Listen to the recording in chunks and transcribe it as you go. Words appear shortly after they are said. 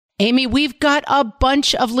Amy, we've got a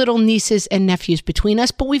bunch of little nieces and nephews between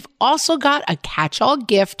us, but we've also got a catch-all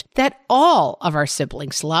gift that all of our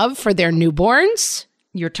siblings love for their newborns.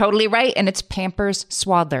 You're totally right, and it's Pampers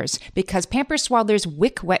Swaddlers, because Pampers Swaddlers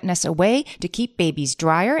wick wetness away to keep babies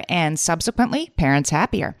drier and subsequently parents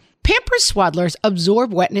happier. Pampers Swaddlers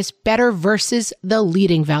absorb wetness better versus the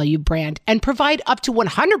leading value brand and provide up to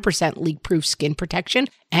 100% leak-proof skin protection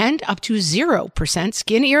and up to 0%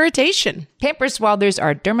 skin irritation. Pampers Swaddlers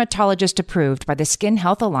are dermatologist approved by the Skin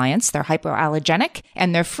Health Alliance. They're hypoallergenic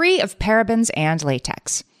and they're free of parabens and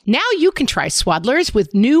latex. Now you can try Swaddlers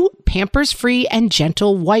with new Pampers-free and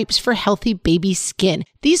gentle wipes for healthy baby skin.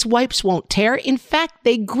 These wipes won't tear. In fact,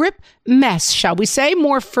 they grip mess, shall we say,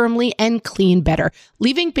 more firmly and clean better,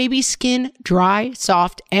 leaving baby skin dry,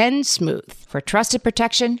 soft, and smooth. For trusted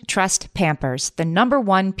protection, trust Pampers, the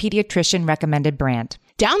 #1 pediatrician recommended brand.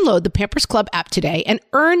 Download the Pampers Club app today and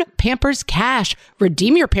earn Pampers Cash.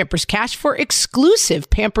 Redeem your Pampers Cash for exclusive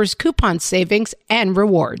Pampers coupon savings and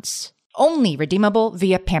rewards. Only redeemable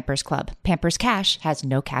via Pampers Club. Pampers Cash has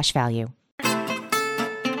no cash value.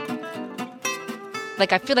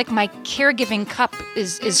 I feel like my caregiving cup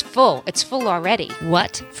is full. It's full already.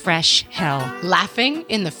 What fresh hell. Laughing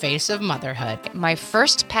in the face of motherhood. My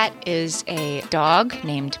first pet is a dog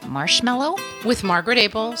named Marshmallow. With Margaret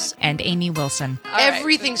Abels. And Amy Wilson.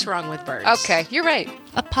 Everything's wrong with birds. Okay, you're right.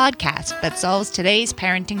 A podcast that solves today's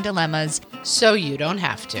parenting dilemmas. So you don't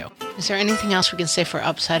have to. Is there anything else we can say for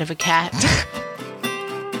upside of a cat?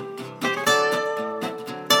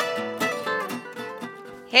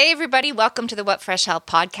 Hey, everybody. Welcome to the What Fresh Hell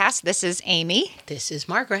podcast. This is Amy. This is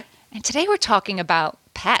Margaret. And today we're talking about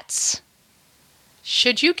pets.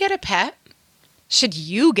 Should you get a pet? Should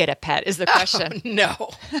you get a pet is the question. Oh, no,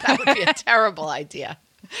 that would be a terrible idea.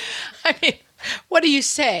 I mean, what are you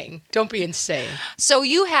saying? Don't be insane. So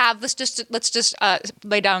you have, let's just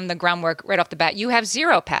lay down the groundwork right off the bat. You have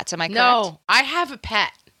 0 pets, am I correct? No, I have a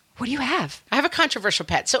pet. What do you have? I have a controversial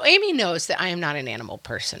pet. So Amy knows that I am not an animal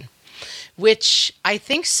person, which I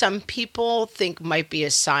think some people think might be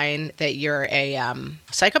a sign that you're a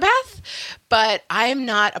psychopath, but I'm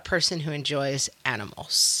not a person who enjoys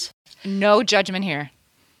animals. No judgment here.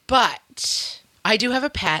 But I do have a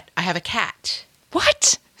pet. I have a cat.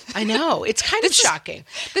 What? I know. It's kind of shocking.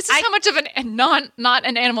 This is how much of not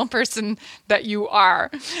an animal person that you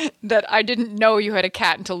are, that I didn't know you had a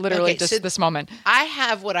cat until literally this moment. I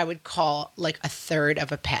have what I would call like a third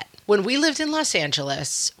of a pet. When we lived in Los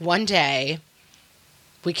Angeles, one day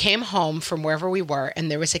we came home from wherever we were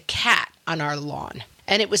and there was a cat on our lawn.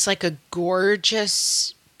 And it was like a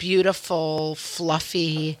gorgeous, beautiful,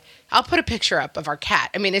 fluffy... I'll put a picture up of our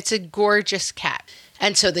cat. I mean, it's a gorgeous cat.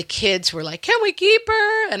 And so the kids were like, can we keep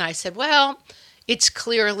her? And I said, well, it's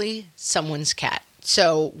clearly someone's cat.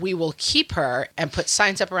 So we will keep her and put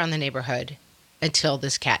signs up around the neighborhood until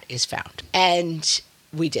this cat is found. And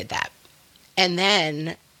we did that. And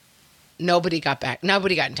then nobody got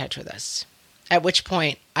in touch with us. At which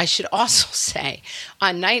point, I should also say,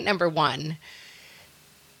 on night number 1,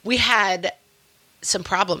 we had some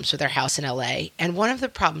problems with our house in LA. And one of the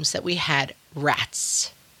problems that we had,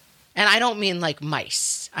 rats. And I don't mean like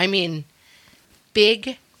mice. I mean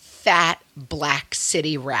big, fat, black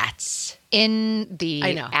city rats. In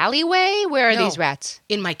the alleyway? Where are these rats?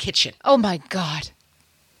 In my kitchen. Oh my God.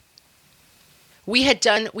 We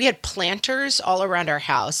had planters all around our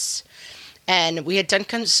house. And we had done,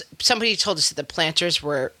 somebody told us that the planters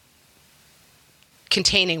were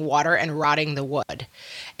containing water and rotting the wood.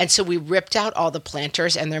 And so we ripped out all the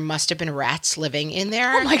planters and there must have been rats living in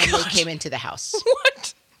there. Oh my God. And they came into the house.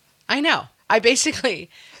 What? I know. I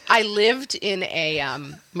lived in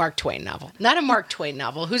a Mark Twain novel. Not a Mark Twain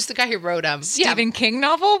novel. Who's the guy who wrote Stephen King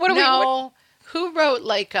novel? Who wrote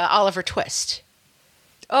like Oliver Twist?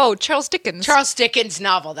 Oh, Charles Dickens. Charles Dickens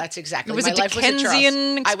novel. That's exactly. It was a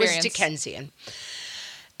Dickensian experience. I was Dickensian.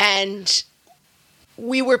 And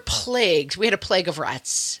we were plagued. We had a plague of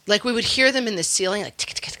rats. Like we would hear them in the ceiling, like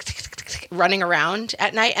tick, tick, tick, tick, tick, tick, running around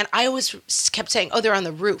at night. And I always kept saying, oh, they're on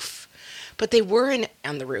the roof. But they weren't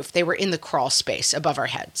on the roof. They were in the crawl space above our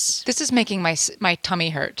heads. This is making my tummy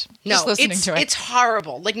hurt. No, listening to it. It's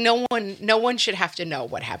horrible. Like no one should have to know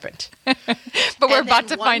what happened. But we're about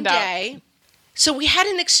to find out. So we had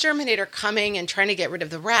an exterminator coming and trying to get rid of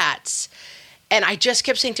the rats. And I just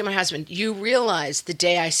kept saying to my husband, you realize the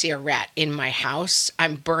day I see a rat in my house,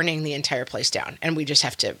 I'm burning the entire place down. And we just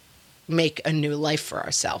have to make a new life for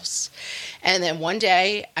ourselves. And then one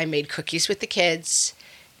day I made cookies with the kids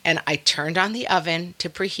and I turned on the oven to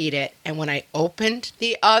preheat it. And when I opened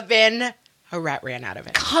the oven, a rat ran out of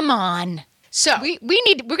it. Come on. So we're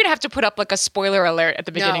gonna have to put up like a spoiler alert at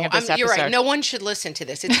the beginning of this episode. You're right. No one should listen to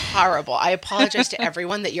this. It's horrible. I apologize to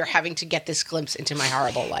everyone that you're having to get this glimpse into my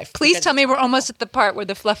horrible life. Please tell me we're almost at the part where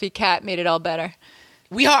the fluffy cat made it all better.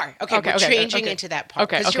 We are. Okay, we're changing into that part.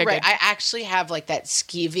 Because you're right. Good. I actually have like that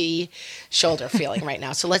skeevy shoulder feeling right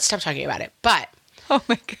now. So let's stop talking about it. But oh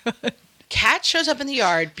my God. Cat shows up in the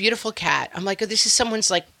yard, beautiful cat. I'm like, oh, this is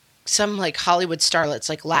someone's like some like Hollywood starlet's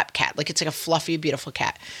like lap cat. Like it's like a fluffy, beautiful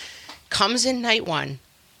cat. Comes in night one,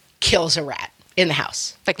 kills a rat in the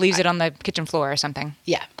house. Like leaves it on the kitchen floor or something.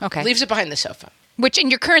 Yeah. Okay. Leaves it behind the sofa. Which in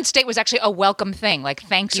your current state was actually a welcome thing. Like,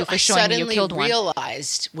 thank you for showing me you killed one. I suddenly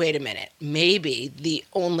realized, wait a minute, maybe the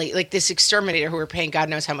only, like this exterminator who we're paying God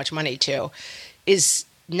knows how much money to is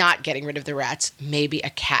not getting rid of the rats. Maybe a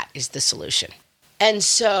cat is the solution. And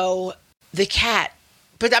so the cat,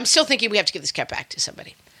 but I'm still thinking we have to give this cat back to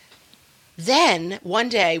somebody. Then one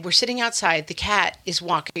day we're sitting outside, the cat is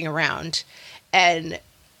walking around, and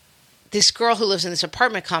this girl who lives in this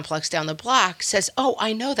apartment complex down the block says, oh,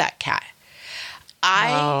 I know that cat.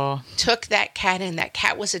 I took that cat in. That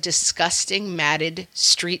cat was a disgusting, matted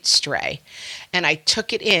street stray. And I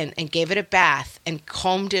took it in and gave it a bath and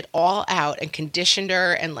combed it all out and conditioned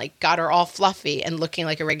her and like got her all fluffy and looking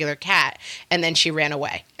like a regular cat. And then she ran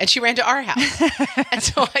away. And she ran to our house. And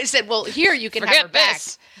so I said, well, here, you can have her back.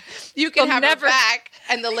 You can have her back.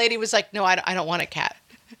 And the lady was like, no, I don't want a cat.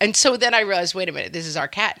 And so then I realized, wait a minute, this is our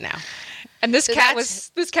cat now. And this cat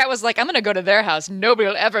was like, I'm going to go to their house. Nobody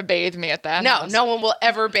will ever bathe me at that house. No one will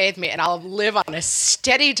ever bathe me, and I'll live on a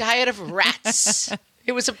steady diet of rats.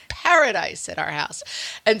 It was a paradise at our house.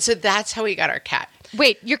 And so that's how we got our cat.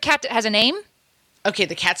 Wait, your cat has a name? Okay,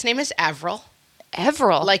 the cat's name is Avril.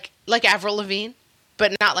 Avril? Like Avril Lavigne,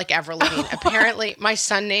 but not like Avril Lavigne. Apparently, my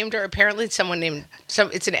son named her. Apparently, someone named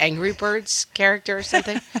it's an Angry Birds character or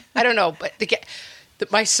something. I don't know, but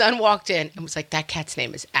my son walked in and was like, that cat's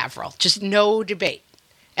name is Avril. Just no debate.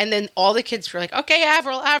 And then all the kids were like, okay,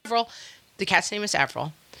 Avril. The cat's name is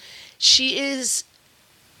Avril. She is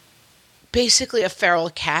basically a feral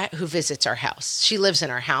cat who visits our house. She lives in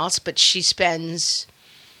our house, but she spends,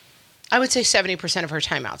 I would say 70% of her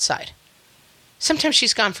time outside. Sometimes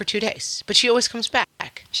she's gone for 2 days, but she always comes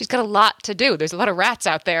back. She's got a lot to do. There's a lot of rats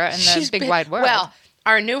out there in the big wide world. Well,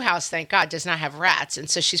 our new house, thank God, does not have rats, and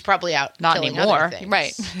so she's probably out not killing anymore, other things.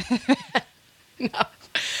 Right? No.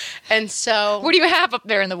 And so, what do you have up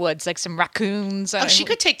there in the woods? Like some raccoons? Oh, she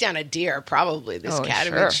could take down a deer, probably. This cat.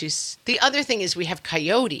 Sure. I mean, the other thing is we have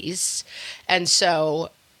coyotes, and so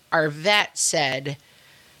our vet said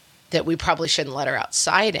that we probably shouldn't let her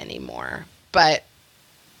outside anymore. But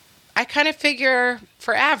I kind of figure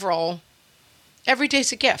for Avril, every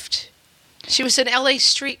day's a gift. She was an LA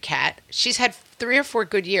street cat. She's had 3 or 4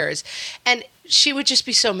 good years, and she would just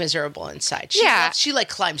be so miserable inside. She like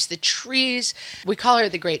climbs the trees. We call her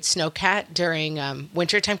the Great Snow Cat during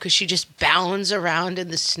wintertime because she just bounds around in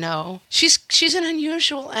the snow. She's an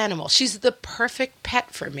unusual animal. She's the perfect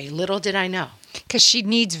pet for me. Little did I know. Because she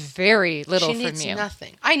needs very little from you. She needs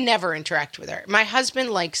nothing. I never interact with her. My husband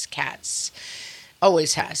likes cats.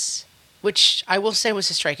 Always has. Which I will say was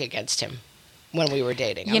a strike against him. When we were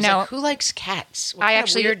dating. I was like, who likes cats? What kind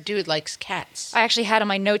of weird dude likes cats? I actually had on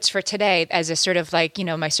my notes for today as a sort of like,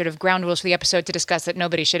 my sort of ground rules for the episode to discuss that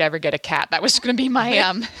nobody should ever get a cat. That was going to be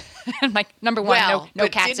my my number one, no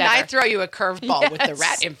cats didn't I throw you a curveball with the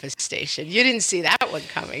rat infestation? You didn't see that one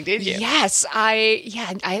coming, did you? Yes,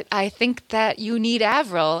 I think that you need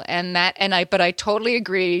Avril but I totally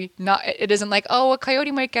agree. It isn't like, a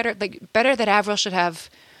coyote might get her. Like, better that Avril should have,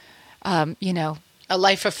 a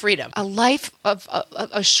life of freedom. A life of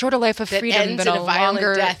a shorter life of freedom ends than in a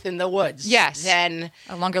violent death in the woods. Yes. Than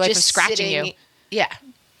a longer life of scratching you. Yeah.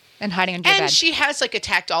 And hiding under your bed. And she has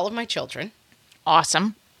attacked all of my children.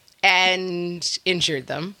 Awesome. And injured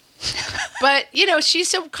them. But,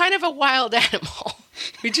 she's kind of a wild animal.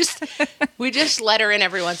 We just let her in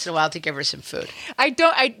every once in a while to give her some food.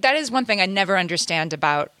 That is one thing I never understand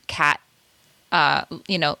about cat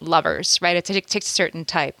lovers, right? It takes a certain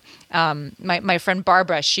type. My friend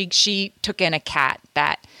Barbara, she took in a cat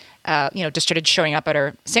that, just started showing up at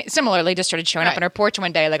her, similarly, just started showing up on her porch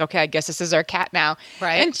one day, like, okay, I guess this is our cat now.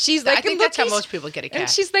 Right. And she's like, I think that's how most people get a cat. And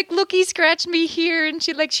she's like, look, he scratched me here. And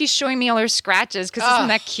she's showing me all her scratches. Cause isn't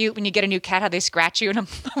that cute when you get a new cat, how they scratch you? And I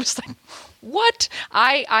was like, what?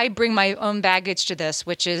 I bring my own baggage to this,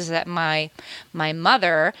 which is that my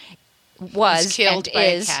mother was killed and by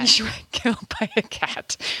is a cat. killed by a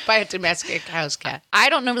cat, by a domestic house cat.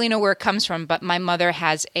 I don't really know where it comes from, but my mother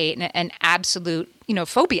has an absolute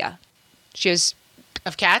phobia. She has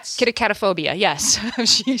of cats. Catophobia. Yes,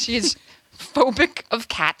 she is phobic of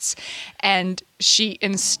cats, and she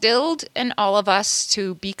instilled in all of us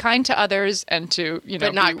to be kind to others and to,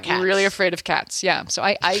 But not be cats. really afraid of cats. Yeah. So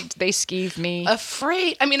they skeeve me.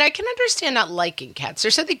 Afraid? I mean, I can understand not liking cats.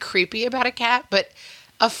 There's something creepy about a cat, but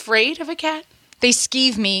afraid of a cat? They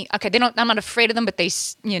skeeve me. Okay, I'm not afraid of them, but they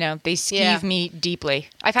skeeve me deeply.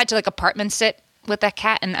 I've had to apartment sit with that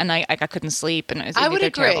cat, and I couldn't sleep. And I would they're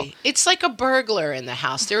agree. terrible. It's like a burglar in the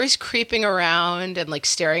house. They're always creeping around and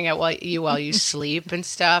staring at while you sleep and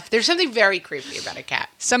stuff. There's something very creepy about a cat.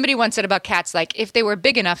 Somebody once said about cats, if they were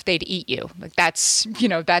big enough, they'd eat you. That's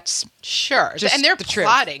Sure. Just And they're the truth.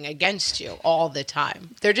 plotting against you all the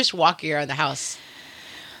time. They're just walking around the house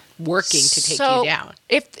working to take you down.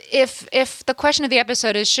 If the question of the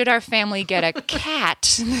episode is, should our family get a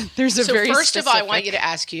cat? There's a very first of all, I want specific- you to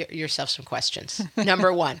ask yourself some questions.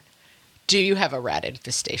 Number one, do you have a rat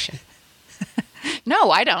infestation?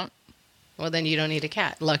 No, I don't. Well, then you don't need a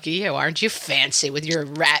cat. Lucky you. Aren't you fancy with your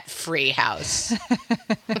rat-free house?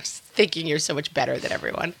 I was thinking you're so much better than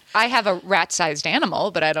everyone. I have a rat-sized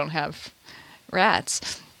animal, but I don't have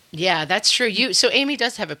rats. Yeah, that's true. So Amy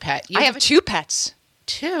does have a pet. I have 2 pets.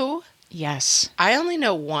 2? Yes. I only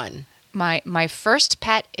know 1. My first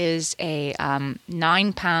pet is a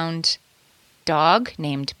 9-pound dog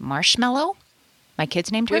named Marshmallow. My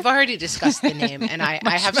kids named her. We've already discussed the name, and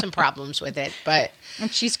I have some problems with it, but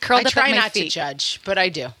And she's curled I up try at my not to feet. judge, but I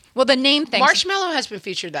do. Well, the name thing. Marshmallow has been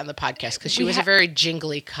featured on the podcast because she We was a very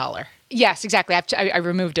jingly color. Yes, exactly. I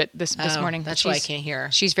removed it this Oh, morning. that's why I can't hear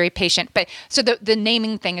her. She's very patient. But so the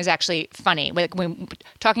naming thing is actually funny. When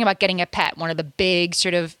talking about getting a pet, one of the big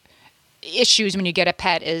sort of issues when you get a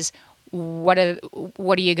pet is what are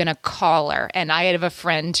you going to call her? And I have a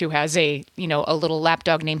friend who has a little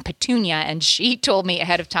lapdog named Petunia, and she told me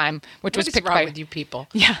ahead of time, which was What is picked wrong by with you people?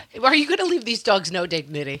 Yeah. Are you going to leave these dogs no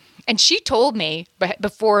dignity? And she told me, but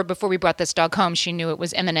before we brought this dog home, she knew it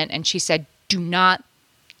was imminent, and she said, "Do not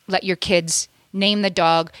let your kids name the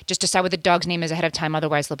dog. Just decide what the dog's name is ahead of time,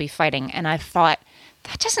 otherwise they'll be fighting." And I thought,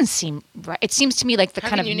 that doesn't seem right. It seems to me like the How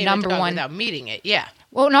kind can of you name number a dog one. without meeting it? Yeah.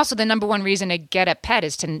 Well, and also the number one reason to get a pet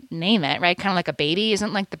is to name it, right? Kind of like a baby.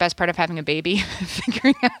 Isn't the best part of having a baby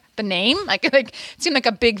figuring out the name? It seemed like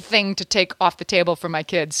a big thing to take off the table for my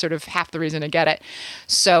kids, sort of half the reason to get it.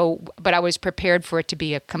 So, but I was prepared for it to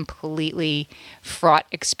be a completely fraught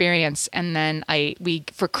experience. And then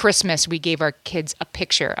for Christmas, we gave our kids a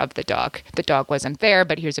picture of the dog. The dog wasn't there,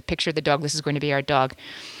 but here's a picture of the dog. This is going to be our dog.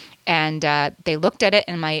 And they looked at it,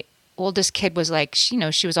 and my oldest kid was like, she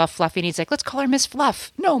was all fluffy, and he's like, "Let's call her Miss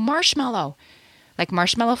Fluff." No, Marshmallow, like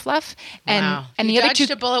Marshmallow Fluff. And Wow. and you the other dodged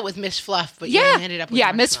two, a bullet with Miss Fluff, but you yeah, ended up with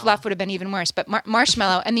yeah, Miss Marshmallow. Fluff would have been even worse. But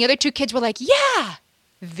Marshmallow, and the other 2 kids were like, "Yeah."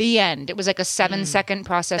 The end. It was like a 7-second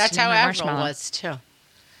process. That's to how name her Avril Marshmallow. was too.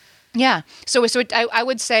 Yeah. So I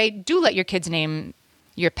would say do let your kids name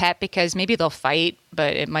your pet, because maybe they'll fight,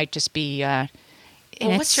 but it might just be.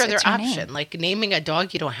 Well, what's your other it's her option? name. Like naming a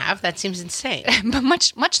dog you don't have? That seems insane. But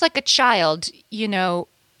much like a child,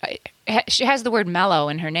 she has the word mellow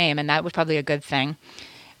in her name, and that was probably a good thing.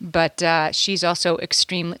 But she's also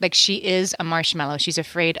extremely, she is a marshmallow. She's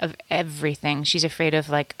afraid of everything. She's afraid of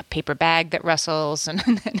a paper bag that rustles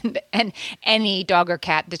and any dog or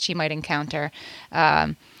cat that she might encounter.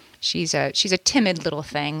 She's a timid little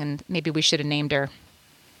thing, and maybe we should have named her.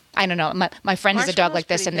 I don't know. My friend has a dog like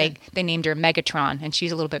this, and Marshmallow's they named her Megatron, and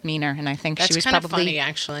she's a little bit meaner. And I think That's she was kind of probably funny,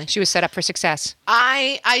 actually. she was set up for success.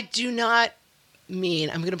 I do not mean,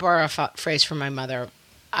 I'm going to borrow a phrase from my mother.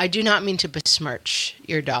 I do not mean to besmirch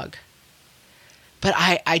your dog. But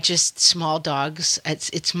I just, small dogs,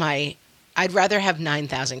 I'd rather have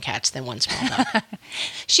 9,000 cats than one small dog.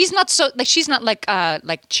 She's not so she's not like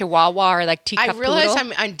Chihuahua or teacup I realize poodle.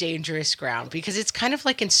 I'm on dangerous ground because it's kind of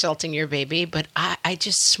like insulting your baby, but I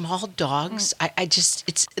just, small dogs,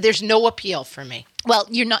 there's no appeal for me. Well,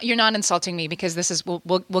 you're not insulting me, because this is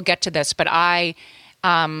we'll get to this, but I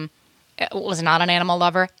was not an animal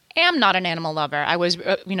lover. Am not an animal lover. I was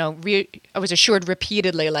I was assured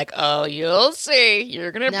repeatedly, "Oh, you'll see.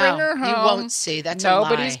 You're gonna bring her home. You won't see. That's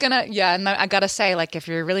Nobody's a lie. gonna." Yeah, and I gotta say, if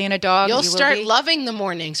you're really in a dog, You'll you will start be. loving the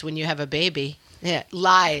mornings when you have a baby. Yeah,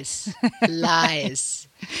 lies, lies.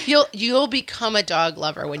 You'll become a dog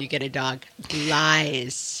lover when you get a dog.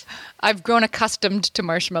 Lies. I've grown accustomed to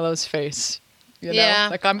Marshmallow's face. Yeah,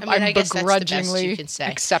 I'm I guess that's the best you begrudgingly can say.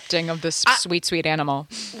 accepting of this sweet, sweet animal.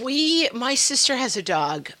 My sister has a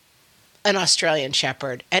dog, an Australian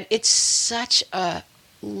Shepherd, and it's such a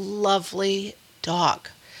lovely dog.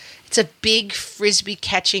 It's a big frisbee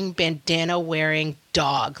catching, bandana wearing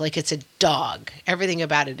dog. It's a dog. Everything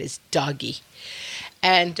about it is doggy.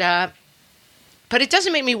 And but it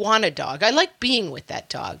doesn't make me want a dog. I like being with that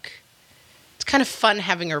dog. it's kind of fun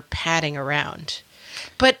having her padding around.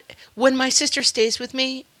 But when my sister stays with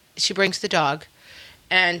me, she brings the dog,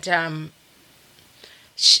 and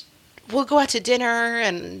we'll go out to dinner,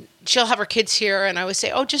 and she'll have her kids here, and I would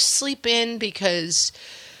say, "Oh, just sleep in because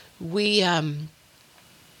we'll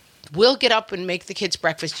get up and make the kids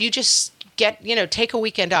breakfast. You just take a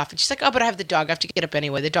weekend off." And she's like, "Oh, but I have the dog. I have to get up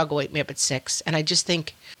anyway. The dog will wake me up at 6." And I just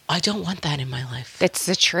think, I don't want that in my life. It's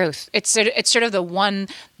the truth. It's sort of the one.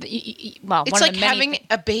 It's one like of the many having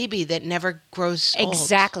a baby that never grows old.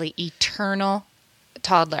 Exactly, eternal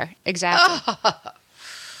toddler. Exactly.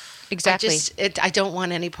 Exactly. I don't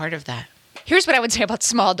want any part of that. Here's what I would say about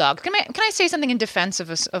small dog. Can I say something in defense of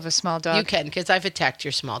a small dog? You can, because I've attacked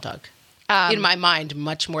your small dog. In my mind,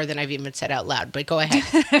 much more than I've even said out loud. But go ahead.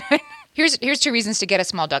 Here's 2 reasons to get a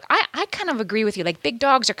small dog. I kind of agree with you. Like, big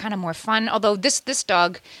dogs are kind of more fun. Although this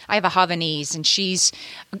dog, I have a Havanese, and she's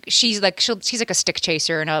like a stick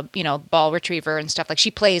chaser and a ball retriever and stuff. Like,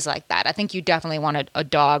 she plays like that. I think you definitely want a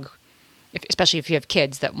dog, especially if you have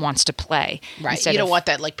kids, that wants to play. Right. You don't want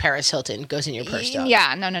that like Paris Hilton goes in your purse dog.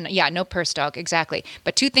 Yeah. No. Yeah. No purse dog. Exactly.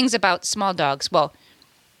 But 2 things about small dogs. Well,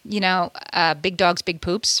 big dogs, big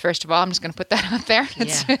poops. First of all, I'm just going to put that out there.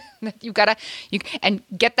 Yeah. And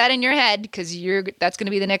get that in your head, because that's going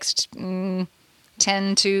to be the next 10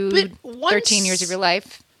 to 13 years of your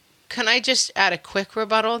life. Can I just add a quick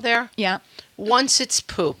rebuttal there? Yeah. Once it's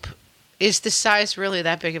poop, is the size really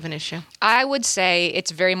that big of an issue? I would say it's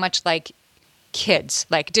very much like kids.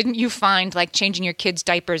 Like, didn't you find like changing your kids'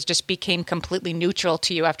 diapers just became completely neutral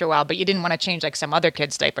to you after a while, but you didn't want to change like some other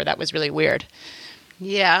kid's diaper? That was really weird.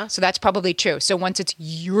 Yeah. So that's probably true. So once it's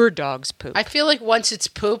your dog's poop. I feel like once it's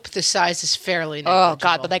poop, the size is fairly negligible. Oh,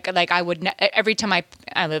 God. But like I would, every time I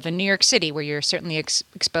live in New York City, where you're certainly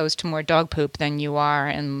exposed to more dog poop than you are,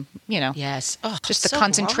 and, Yes. Oh, just the so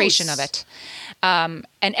concentration gross. of it.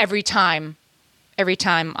 And every time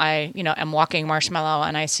I, am walking Marshmallow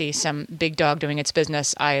and I see some big dog doing its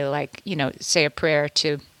business, I say a prayer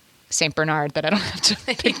to St. Bernard that I don't have to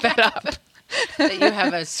pick that up. That you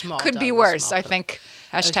have a small Could dog be with worse, small I poop. think.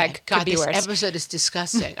 Hashtag Okay. God, could be this worse. episode is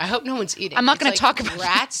disgusting. I hope no one's eating. I'm not It's going to like talk about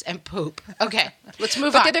rats and poop. Okay, let's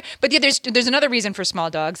move on. There's another reason for small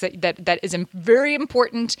dogs that is very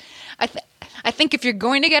important. I think if you're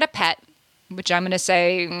going to get a pet, which I'm going to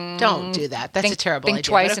say, don't do that. That's a terrible idea. Think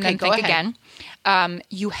twice, okay, and then go think ahead. again.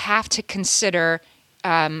 You have to consider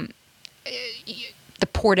the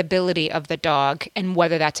portability of the dog and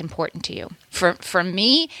whether that's important to you. For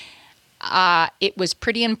me, it was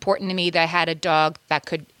pretty important to me that I had a dog that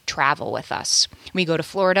could travel with us. We go to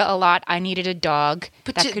Florida a lot. I needed a dog.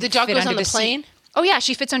 But that could the dog fit goes under on the plane? seat. Oh, yeah.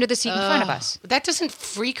 She fits under the seat in front of us. That doesn't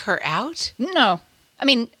freak her out? No. I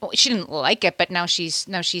mean, she didn't like it, but now she's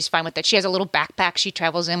fine with it. She has a little backpack she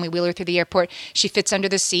travels in. We wheel her through the airport. She fits under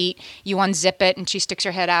the seat. You unzip it, and she sticks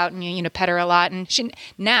her head out, and you pet her a lot. And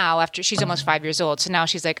after she's almost 5 years old, so now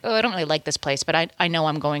she's like, oh, I don't really like this place, but I know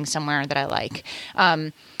I'm going somewhere that I like.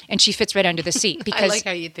 And she fits right under the seat because I like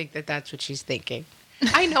how you think that that's what she's thinking.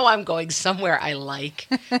 I know I'm going somewhere I like,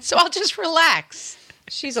 so I'll just relax.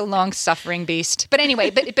 She's a long-suffering beast. But anyway,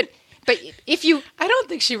 but if you, I don't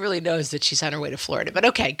think she really knows that she's on her way to Florida. But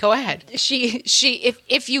okay, go ahead.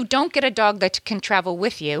 If you don't get a dog that can travel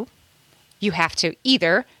with you, you have to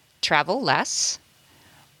either travel less,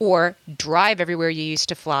 or drive everywhere you used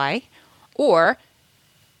to fly, or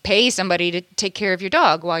pay somebody to take care of your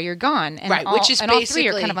dog while you're gone. And right, which is and basically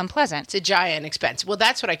all 3 are kind of unpleasant. It's a giant expense. Well,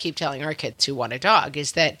 that's what I keep telling our kids who want a dog,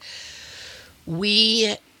 is that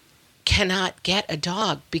we cannot get a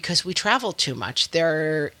dog because we travel too much.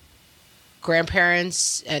 Their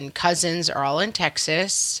grandparents and cousins are all in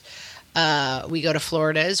Texas. We go to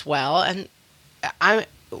Florida as well, and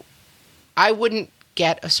I wouldn't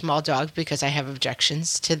get a small dog because I have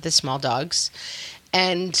objections to the small dogs.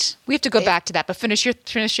 And we have to go back to that, but finish your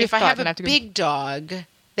if thought. I have a big dog,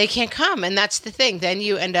 they can't come, and that's the thing. Then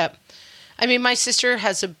you end up. I mean, my sister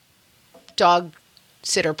has a dog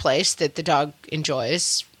sitter place that the dog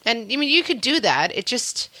enjoys, and I mean, you could do that. It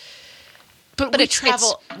just. But we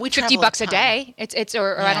travel. We travel $50 a day. It's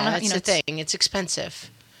or I don't know. That's the thing. It's expensive.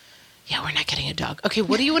 Yeah, we're not getting a dog. Okay,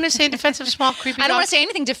 what do you want to say in defense of small creepy dogs? I don't want to say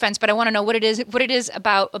anything defense, but I want to know what it is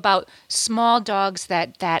about small dogs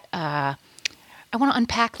that I want to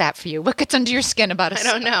unpack that for you. What gets under your skin about us?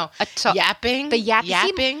 I don't know. Yapping? The yapping?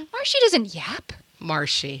 Yapping? Marshy doesn't yap.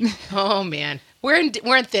 Marshy. Oh, man. We're in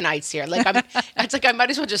thin ice here. Like it's like I might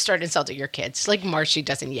as well just start insulting your kids. Like Marshy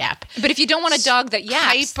doesn't yap. But if you don't want a dog that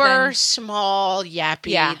yaps, hyper small yappy.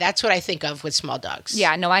 Yeah. That's what I think of with small dogs.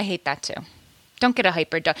 Yeah, no, I hate that too. Don't get a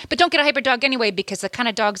hyper dog. But don't get a hyper dog anyway, because the kind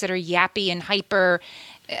of dogs that are yappy and hyper,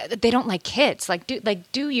 they don't like kids.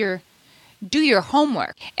 do your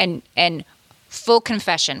homework. And full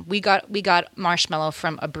confession, we got Marshmallow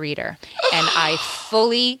from a breeder, and I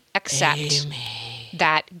fully accept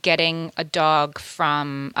that getting a dog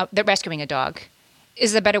from that rescuing a dog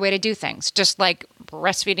is the better way to do things. Just like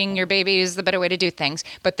breastfeeding your baby is the better way to do things,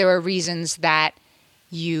 but there are reasons that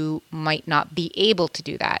you might not be able to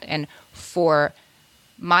do that. And for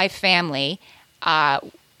my family, our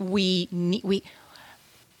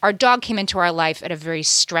dog came into our life at a very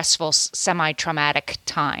stressful, semi-traumatic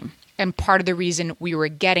time. And part of the reason we were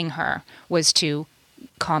getting her was to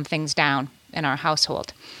calm things down in our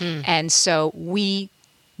household. And so we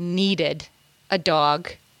needed a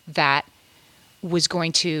dog that was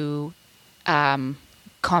going to calm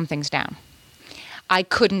things down. I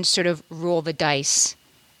couldn't sort of roll the dice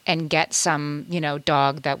and get some,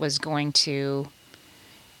 dog that was going to,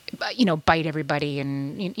 bite everybody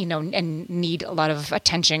and, and need a lot of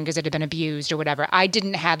attention because it had been abused or whatever. I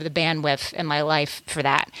didn't have the bandwidth in my life for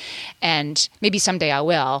that. And maybe someday I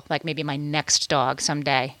will, like maybe my next dog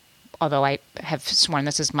someday. Although I have sworn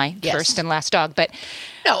this is my first and last dog, but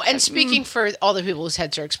no. And speaking for all the people whose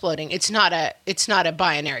heads are exploding, it's not a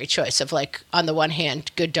binary choice of like on the one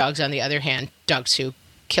hand, good dogs, on the other hand, dogs who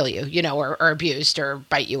kill you, or abused or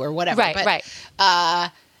bite you or whatever. Right.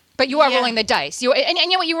 But you are rolling the dice. You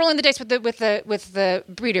you're rolling the dice with the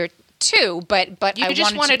breeder too. But you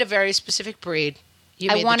just wanted a very specific breed.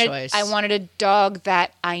 I wanted a dog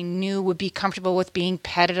that I knew would be comfortable with being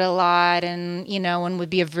petted a lot and would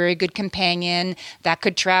be a very good companion that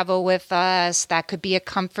could travel with us, that could be a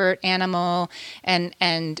comfort animal.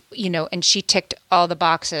 And she ticked all the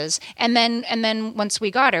boxes. And then once we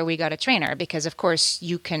got her, we got a trainer because of course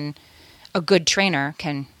a good trainer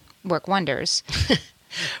can work wonders.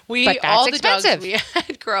 But that's all expensive. The dogs we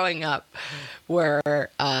had growing up were,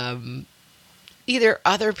 either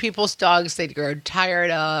other people's dogs they'd grown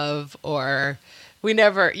tired of, or we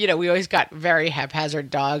never, we always got very haphazard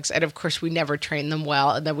dogs. And of course we never trained them well.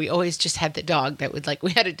 And then we always just had the dog that would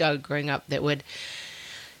we had a dog growing up that would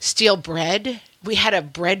steal bread. We had a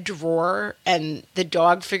bread drawer and the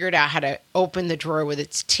dog figured out how to open the drawer with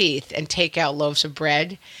its teeth and take out loaves of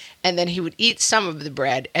bread. And then he would eat some of the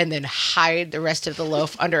bread and then hide the rest of the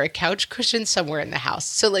loaf under a couch cushion somewhere in the house.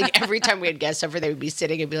 So every time we had guests over, they would be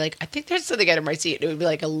sitting and be like, I think there's something under my seat. And it would be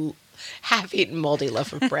like a half-eaten moldy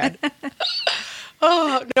loaf of bread.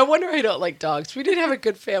 Oh, no wonder I don't like dogs. We didn't have a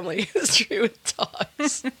good family history with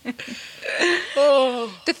dogs.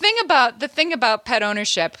 Oh. The thing about pet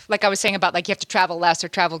ownership, like I was saying about you have to travel less or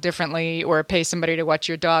travel differently or pay somebody to watch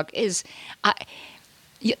your dog is...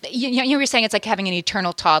 You were saying it's like having an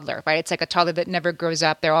eternal toddler, right? It's like a toddler that never grows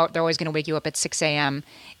up. They're always going to wake you up at 6 a.m.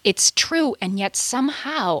 It's true, and yet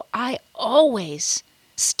somehow I always,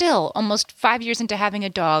 still almost 5 years into having a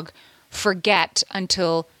dog, forget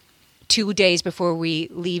until 2 days before we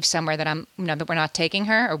leave somewhere that that we're not taking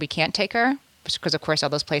her or we can't take her, because of course all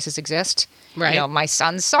those places exist. Right. My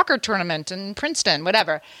son's soccer tournament in Princeton,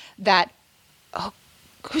 whatever.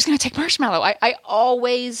 Who's going to take Marshmallow?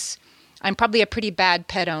 I'm probably a pretty bad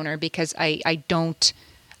pet owner because I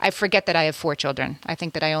forget that I have 4 children. I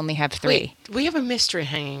think that I only have 3. Wait, we have a mystery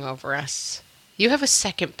hanging over us. You have a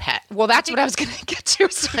second pet. Well, that's what I was going to get to.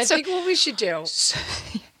 I think what we should do.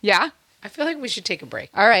 Yeah? I feel like we should take a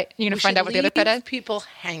break. All right. You're going to find out what the other pet is? People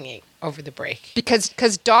hanging over the break. Because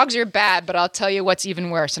dogs are bad, but I'll tell you what's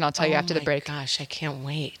even worse, and I'll tell you after the break. Oh, my gosh. I can't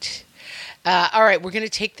wait. All right, we're going to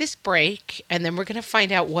take this break, and then we're going to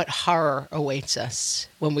find out what horror awaits us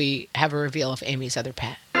when we have a reveal of Amy's other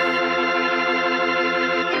pet.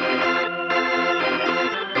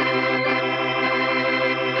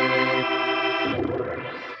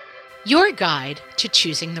 Your guide to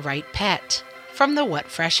choosing the right pet from the What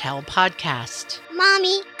Fresh Hell podcast.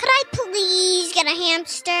 Mommy, could I please get a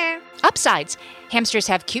hamster? Upsides. Hamsters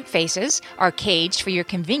have cute faces, are caged for your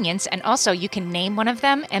convenience, and also you can name one of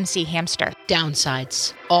them MC Hamster.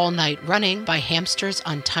 Downsides. All night running by hamsters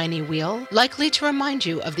on tiny wheel, likely to remind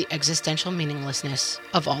you of the existential meaninglessness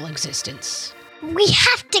of all existence. We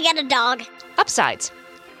have to get a dog. Upsides.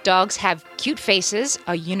 Dogs have cute faces,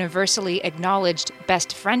 a universally acknowledged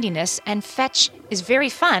best friendliness, and fetch is very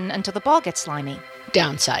fun until the ball gets slimy.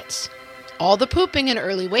 Downsides. All the pooping and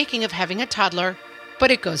early waking of having a toddler, but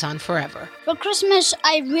it goes on forever. For Christmas,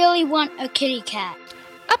 I really want a kitty cat.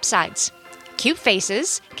 Upsides. Cute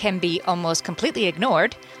faces can be almost completely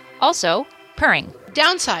ignored. Also, purring.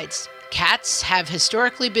 Downsides. Cats have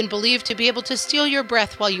historically been believed to be able to steal your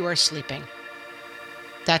breath while you are sleeping.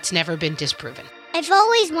 That's never been disproven. I've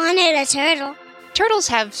always wanted a turtle. Turtles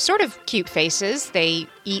have sort of cute faces. They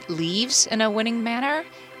eat leaves in a winning manner,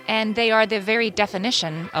 and they are the very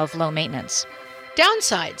definition of low maintenance.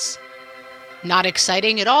 Downsides. Not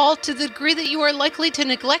exciting at all, to the degree that you are likely to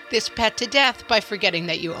neglect this pet to death by forgetting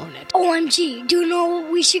that you own it. OMG, do you know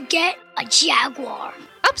what we should get? A jaguar.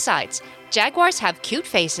 Upsides. Jaguars have cute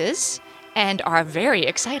faces and are very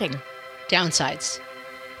exciting. Downsides.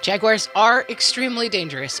 Jaguars are extremely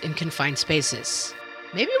dangerous in confined spaces.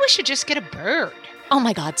 Maybe we should just get a bird. Oh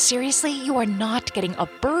my God, seriously? You are not getting a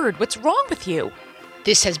bird. What's wrong with you?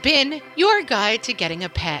 This has been your guide to getting a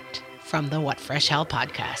pet from the What Fresh Hell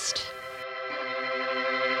podcast.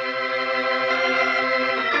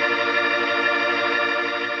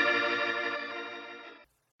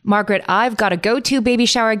 Margaret, I've got a go-to baby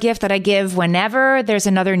shower gift that I give whenever there's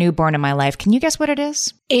another newborn in my life. Can you guess what it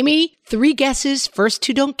is? Amy, 3 guesses. First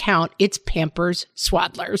 2 don't count. It's Pampers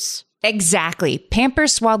Swaddlers. Exactly.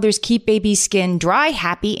 Pampers Swaddlers keep baby's skin dry,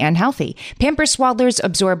 happy, and healthy. Pampers Swaddlers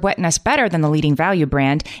absorb wetness better than the leading value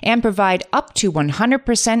brand and provide up to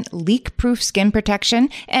 100% leak-proof skin protection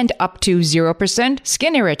and up to 0%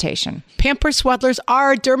 skin irritation. Pampers Swaddlers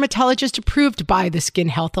are dermatologist approved by the Skin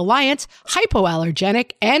Health Alliance,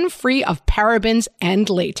 hypoallergenic, and free of parabens and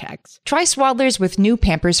latex. Try Swaddlers with new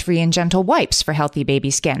Pampers Free and Gentle wipes for healthy baby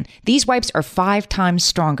skin. These wipes are 5 times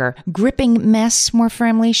stronger, gripping mess more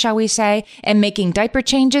firmly, shall we say, and making diaper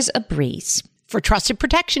changes a breeze. For trusted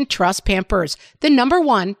protection, trust Pampers, the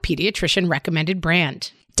 #1 pediatrician recommended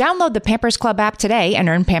brand. Download the Pampers Club app today and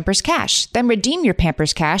earn Pampers Cash. Then redeem your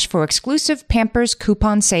Pampers Cash for exclusive Pampers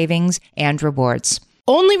coupon savings and rewards.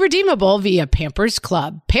 Only redeemable via Pampers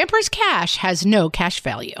Club. Pampers Cash has no cash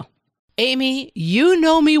value. Amy, you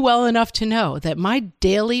know me well enough to know that my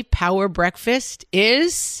daily power breakfast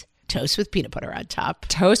is toast with peanut butter on top.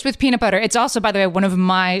 Toast with peanut butter. It's also, by the way, one of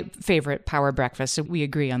my favorite power breakfasts, so we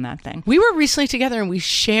agree on that thing. We were recently together and we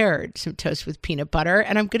shared some toast with peanut butter,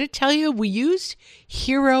 and I'm going to tell you, we used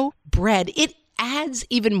Hero bread. It adds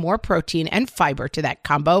even more protein and fiber to that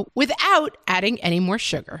combo without adding any more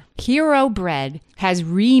sugar. Hero Bread has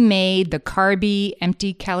remade the carby,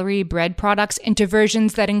 empty-calorie bread products into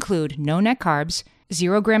versions that include no net carbs,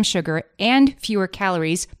 0 gram sugar, and fewer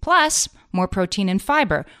calories, plus more protein and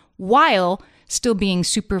fiber, while still being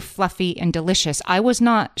super fluffy and delicious. I was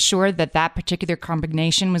not sure that that particular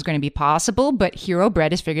combination was going to be possible, but Hero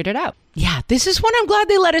Bread has figured it out. Yeah, this is one I'm glad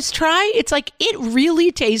they let us try. It's like, it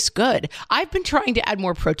really tastes good. I've been trying to add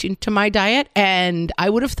more protein to my diet, and I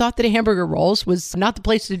would have thought that a hamburger rolls was not the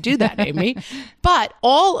place to do that, Amy. But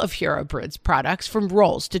all of Hero Bread's products, from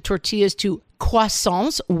rolls to tortillas to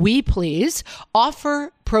croissants, we please,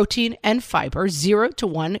 offer protein and fiber, 0 to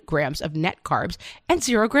 1 grams of net carbs, and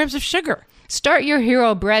 0 grams of sugar. Start your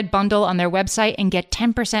Hero Bread bundle on their website and get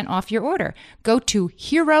 10% off your order. Go to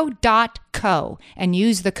hero.co and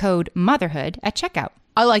use the code MOTHERHOOD at checkout.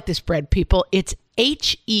 I like this bread, people. It's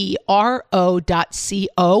HERO.co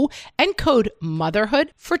and code MOTHERHOOD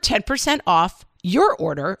for 10% off your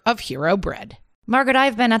order of Hero Bread. Margaret,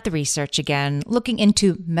 I've been at the research again, looking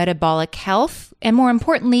into metabolic health and, more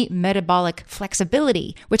importantly, metabolic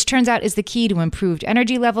flexibility, which turns out is the key to improved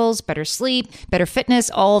energy levels, better sleep, better fitness,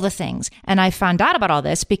 all the things. And I found out about all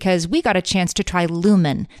this because we got a chance to try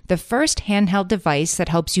Lumen, the first handheld device that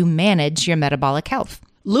helps you manage your metabolic health.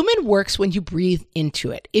 Lumen works when you breathe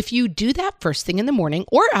into it. If you do that first thing in the morning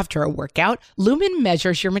or after a workout, Lumen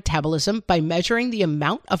measures your metabolism by measuring the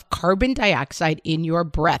amount of carbon dioxide in your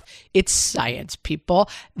breath. It's science, people.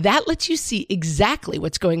 That lets you see exactly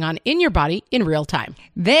what's going on in your body in real time.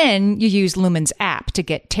 Then you use Lumen's app to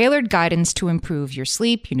get tailored guidance to improve your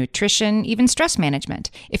sleep, your nutrition, even stress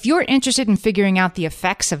management. If you're interested in figuring out the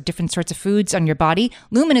effects of different sorts of foods on your body,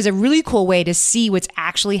 Lumen is a really cool way to see what's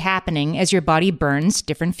actually happening as your body burns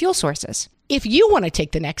different fuel sources. If you want to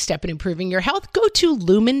take the next step in improving your health, go to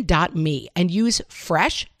lumen.me and use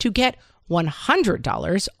FRESH to get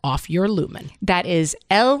 $100 off your Lumen. That is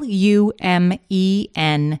LUMEN.ME.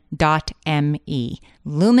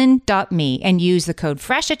 Lumen.me, and use the code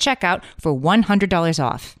FRESH at checkout for $100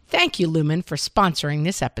 off. Thank you, Lumen, for sponsoring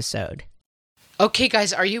this episode. Okay,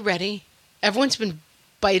 guys, are you ready? Everyone's been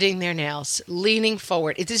biting their nails, leaning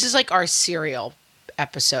forward. This is like our Serial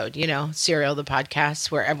episode, you know, Serial, the podcast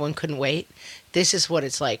where everyone couldn't wait. This is what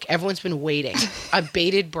it's like. Everyone's been waiting, a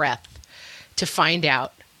bated breath, to find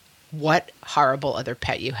out what horrible other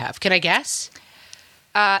pet you have. Can I guess?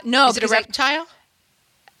 No. Is it a reptile?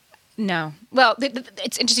 No. Well,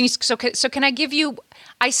 it's interesting. So can I give you?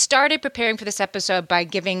 I started preparing for this episode by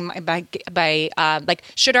giving like,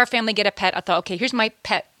 should our family get a pet? I thought, okay, here's my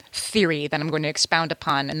pet theory that I'm going to expound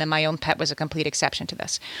upon, and then my own pet was a complete exception to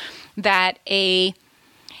this. That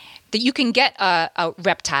you can get a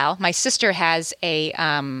reptile. My sister has a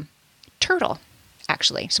turtle,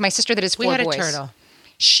 actually. So my sister that is 4 boys. We had a turtle.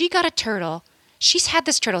 She got a turtle. She's had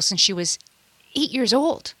this turtle since she was 8 years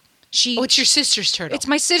old. Oh, it's your sister's turtle. It's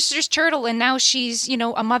my sister's turtle, and now she's,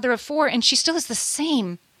 a mother of 4, and she still has the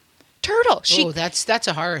same turtle. That's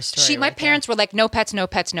a horror story. My parents were like, no pets, no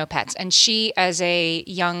pets, no pets. And she, as a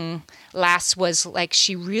young lass, was like,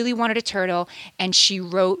 she really wanted a turtle, and she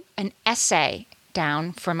wrote an essay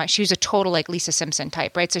down for she was a total like Lisa Simpson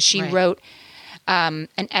type, right? So she wrote an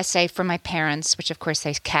essay for my parents, which of course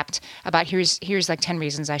they kept, about here's like 10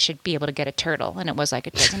 reasons I should be able to get a turtle. And it was like,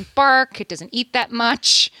 it doesn't bark, it doesn't eat that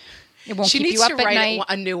much. It won't keep you up at night. She needs to write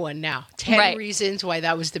a new one now. 10 reasons why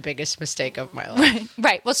that was the biggest mistake of my life.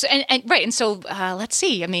 Right. Well, so let's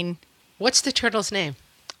see. I mean, what's the turtle's name?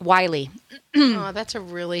 Wiley. Oh, that's a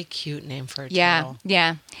really cute name for a turtle.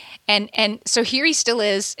 Yeah. And so here he still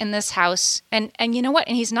is in this house, and you know what?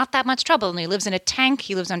 And he's not that much trouble. And he lives in a tank.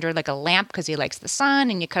 He lives under like a lamp because he likes the sun.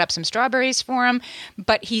 And you cut up some strawberries for him.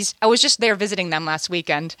 But I was just there visiting them last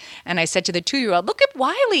weekend, and I said to the 2-year-old, "Look at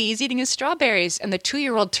Wiley. He's eating his strawberries." And the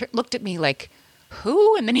 2-year-old looked at me like,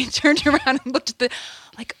 "Who?" And then he turned around and looked at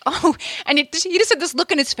like, "Oh," and he just had this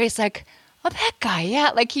look in his face like, "Oh, that guy, yeah."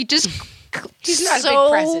 Like he just. He's not a big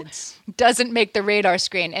presence. Doesn't make the radar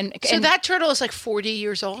screen. And that turtle is like 40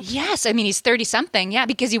 years old? Yes. I mean, he's 30-something. Yeah,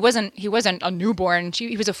 because he wasn't a newborn.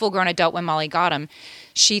 He was a full-grown adult when Molly got him.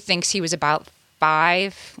 She thinks he was about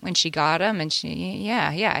 5 when she got him. And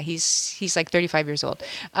he's like 35 years old.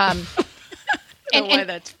 Why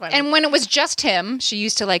that's funny. And when it was just him, she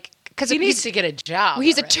used to like... Because he needs to get a job. Well,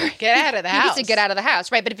 get out of the house. He needs to get out of the house,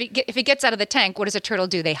 right? But if he gets out of the tank, what does a turtle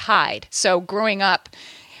do? They hide. So growing up...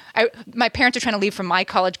 my parents were trying to leave for my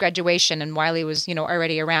college graduation, and Wiley was,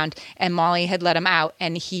 already around, and Molly had let him out,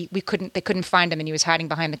 and they couldn't find him, and he was hiding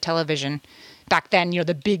behind the television. Back then,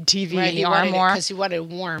 the big TV in the armoire. Because he wanted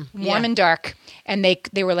warm and dark, and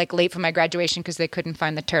they were like late for my graduation because they couldn't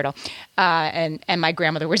find the turtle, and my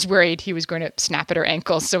grandmother was worried he was going to snap at her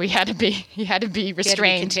ankles, so he had to be restrained. He had to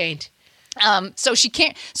be contained.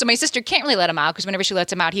 So my sister can't really let him out because whenever she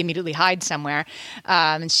lets him out, he immediately hides somewhere.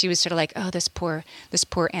 And she was sort of like, oh, this poor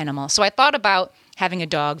animal. So I thought about having a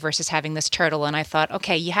dog versus having this turtle. And I thought,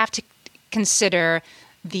 okay, you have to consider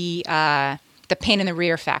the pain in the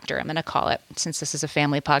rear factor, I'm going to call it, since this is a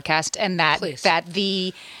family podcast. And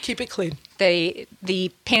keep it clean. The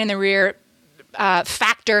pain in the rear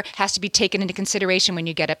factor has to be taken into consideration when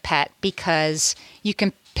you get a pet, because you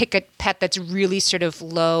can pick a pet that's really sort of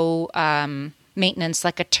low maintenance,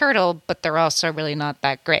 like a turtle, but they're also really not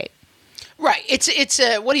that great. Right. It's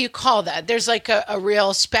a, what do you call that? There's like a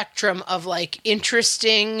real spectrum of like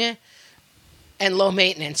interesting and low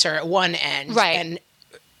maintenance are at one end. Right. And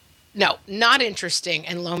no, not interesting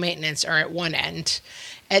and low maintenance are at one end.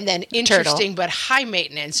 And then interesting but high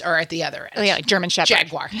maintenance are at the other end. Oh, yeah, like German Shepherd.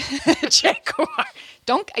 Jaguar. Jaguar.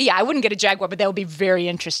 I wouldn't get a Jaguar, but that would be very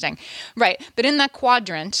interesting. Right. But in that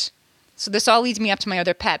quadrant, so this all leads me up to my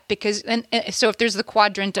other pet, because so if there's the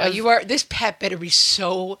quadrant of... this pet better be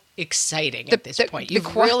so exciting at this point.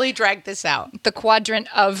 You've really dragged this out. The quadrant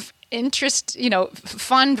of interest,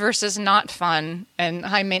 fun versus not fun, and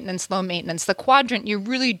high maintenance, low maintenance. The quadrant you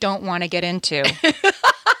really don't want to get into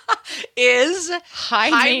is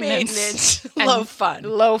high maintenance low fun.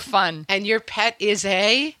 Low fun. And your pet is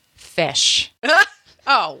a fish.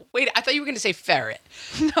 Oh, wait, I thought you were going to say ferret.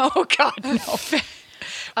 No, God, no.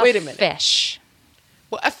 Wait a minute. Fish.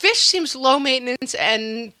 Well, a fish seems low maintenance,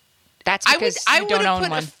 and that's because you don't own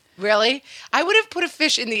one. Really? I would have put a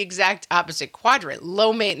fish in the exact opposite quadrant.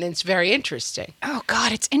 Low maintenance, very interesting. Oh,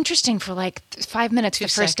 God, it's interesting for like 5 minutes the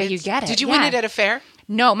first day you get it. Did you win it at a fair?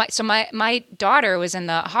 No, my daughter was in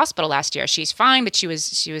the hospital last year. She's fine, but she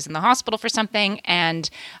was in the hospital for something, and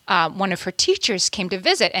one of her teachers came to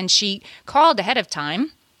visit, and she called ahead of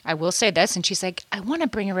time. I will say this, and she's like, I want to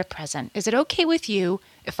bring her a present. Is it okay with you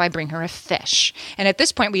if I bring her a fish? And at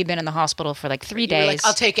this point, we'd been in the hospital for like 3 days. You were like,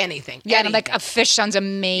 I'll take anything. Yeah, and like, a fish sounds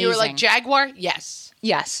amazing. You were like, Jaguar? Yes.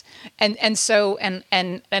 Yes. And so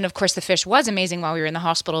of course the fish was amazing while we were in the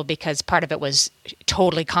hospital, because part of it was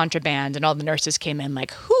totally contraband, and all the nurses came in like,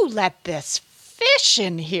 who let this fish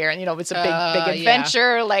in here? And it's a big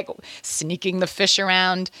adventure, like sneaking the fish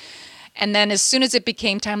around. And then as soon as it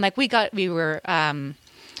became time, like we were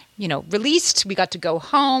released, we got to go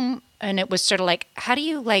home, and it was sort of like, how do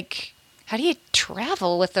you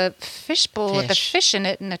travel with a fishbowl with a fish in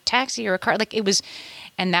it in a taxi or a car? Like it was.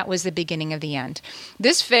 And that was the beginning of the end.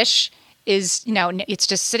 This fish is, it's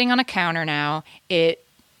just sitting on a counter now. I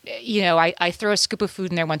throw a scoop of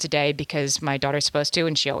food in there once a day because my daughter's supposed to,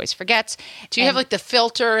 and she always forgets. Do you have like the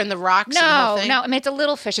filter and the rocks? No, and the whole thing? No. I mean, it's a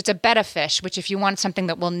little fish. It's a betta fish, which if you want something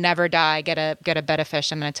that will never die, get a betta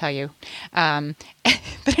fish. I'm going to tell you.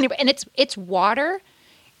 But anyway, and it's water.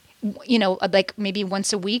 Like maybe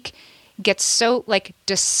once a week. gets so like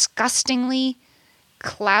disgustingly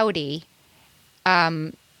cloudy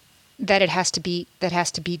that it has to be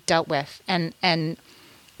dealt with, and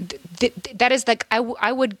that is like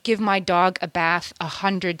I would give my dog a bath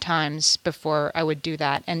 100 times before I would do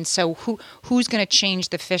that. And so who's going to change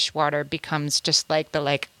the fish water becomes just like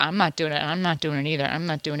I'm not doing it, I'm not doing it either, I'm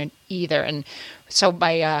not doing it either. And so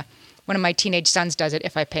my one of my teenage sons does it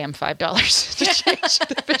if I pay him $5 to change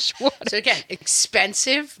the fish water. So again,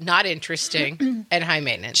 expensive, not interesting, and high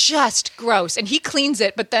maintenance. Just gross. And he cleans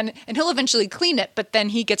it, and he'll eventually clean it, but then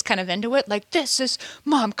he gets kind of into it. Like,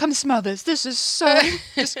 Mom, come smell this. This is so,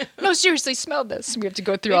 no, seriously, smell this. We have to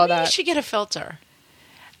go through all that. You should get a filter.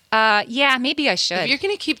 Yeah, maybe I should. If you're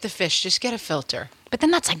going to keep the fish, just get a filter. But then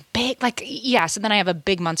that's like big, so then I have a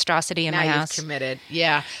big monstrosity in my house. You've committed.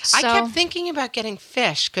 Yeah. So, I kept thinking about getting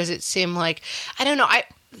fish because it seemed like, I don't know.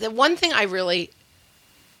 The one thing I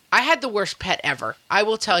had the worst pet ever. I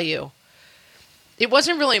will tell you. It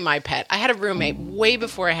wasn't really my pet. I had a roommate way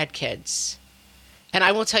before I had kids. And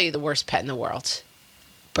I will tell you the worst pet in the world.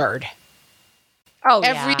 Bird. Oh,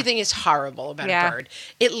 Everything is horrible about a bird.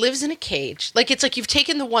 It lives in a cage. It's like you've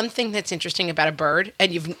taken the one thing that's interesting about a bird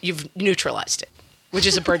and you've neutralized it, which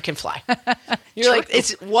is a bird can fly. You're like,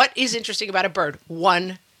 what is interesting about a bird?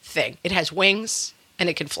 One thing. It has wings and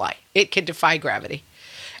it can fly. It can defy gravity.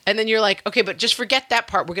 And then you're like, okay, but just forget that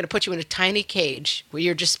part. We're going to put you in a tiny cage where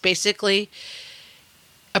you're just basically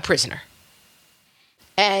a prisoner.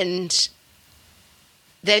 And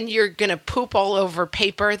then you're going to poop all over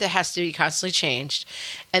paper that has to be constantly changed.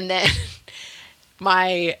 And then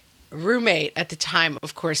my roommate at the time,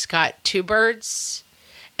 of course, got 2 birds.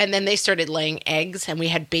 And then they started laying eggs and we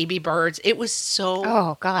had baby birds. It was so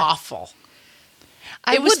awful.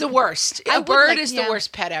 It was the worst. A bird is the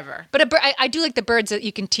worst pet ever. But I do like the birds that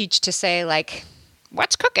you can teach to say, like,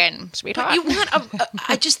 what's cooking, sweetheart? But you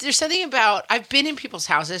want there's something about, I've been in people's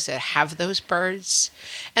houses that have those birds.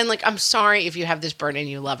 And I'm sorry if you have this bird and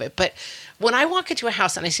you love it. But when I walk into a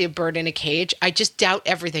house and I see a bird in a cage, I just doubt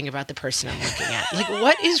everything about the person I'm looking at.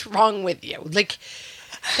 What is wrong with you?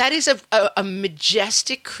 That is a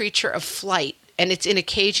majestic creature of flight, and it's in a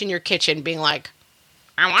cage in your kitchen being like,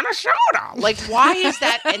 I want a soda. Why is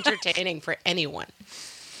that entertaining for anyone?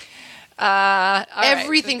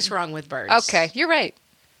 Everything's wrong with birds. Okay, you're right.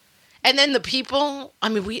 And then the people,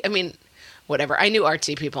 whatever. I knew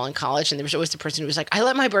artsy people in college, and there was always the person who was like, I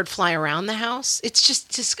let my bird fly around the house. It's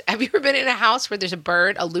just have you ever been in a house where there's a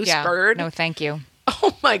loose bird? No, thank you.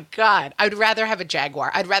 Oh my God. I'd rather have a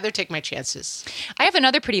jaguar. I'd rather take my chances. I have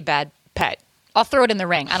another pretty bad pet. I'll throw it in the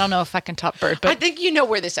ring. I don't know if I can top bird, but I think you know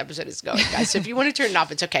where this episode is going, guys. So if you want to turn it off,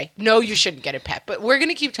 it's okay. No, you shouldn't get a pet. But we're going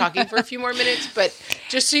to keep talking for a few more minutes, but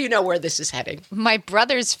just so you know where this is heading. My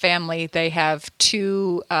brother's family, they have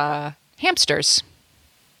 2 hamsters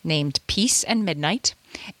named Peace and Midnight.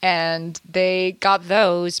 And they got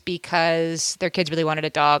those because their kids really wanted a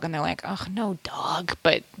dog. And they're like, oh, no dog.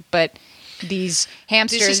 But these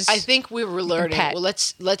hamsters. I think we were learning. Well,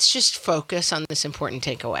 let's just focus on this important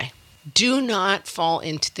takeaway. Do not fall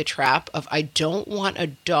into the trap of I don't want a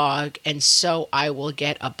dog, and so I will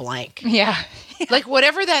get a blank. Yeah.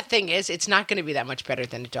 Whatever that thing is, it's not going to be that much better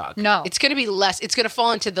than a dog. No. It's going to be less. It's going to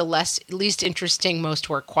fall into the least interesting, most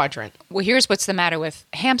work quadrant. Well, here's what's the matter with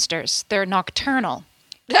hamsters. They're nocturnal.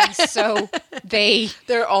 And so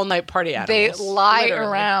they're all-night party animals. They lie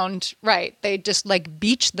around, right? They just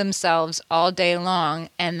beach themselves all day long,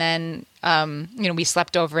 and then we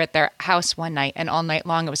slept over at their house one night, and all night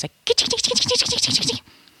long it was like because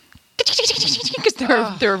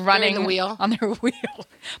they're running on their wheel,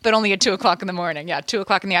 but only at 2:00 in the morning. Yeah,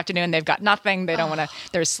 2:00 in the afternoon. They've got nothing. They don't want to.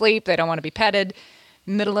 They're asleep. They don't want to be petted.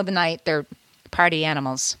 Middle of the night, they're party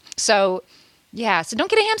animals. So. Yeah, so don't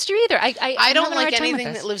get a hamster either. I don't like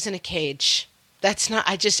anything that lives in a cage. That's not,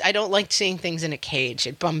 I don't like seeing things in a cage.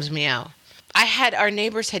 It bums me out. Our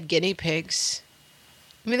neighbors had guinea pigs.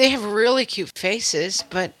 They have really cute faces,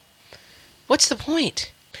 but what's the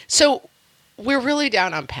point? So we're really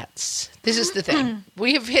down on pets. This is the thing.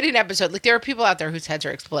 We have hit an episode, there are people out there whose heads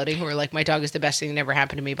are exploding who are like, my dog is the best thing that ever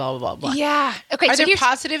happened to me, blah, blah, blah, blah. Yeah. Okay. Are there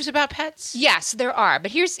positives about pets? Yes, there are.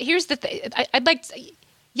 But here's the thing.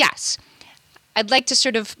 I'd like to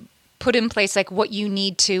sort of put in place what you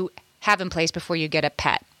need to have in place before you get a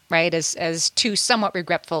pet, right? As 2 somewhat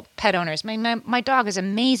regretful pet owners. My dog is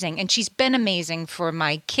amazing, and she's been amazing for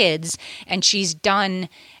my kids, and she's done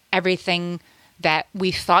everything that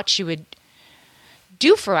we thought she would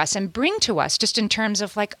do for us and bring to us, just in terms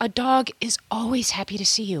of a dog is always happy to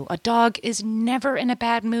see you. A dog is never in a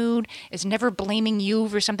bad mood, is never blaming you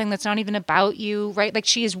for something that's not even about you, right?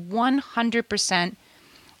 She is 100%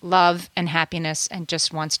 love and happiness and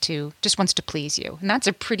just wants to please you. And that's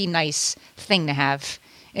a pretty nice thing to have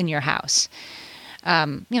in your house.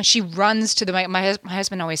 She runs to my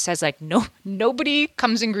husband always says, like, nobody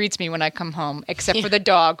comes and greets me when I come home except for the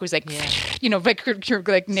dog, who's like,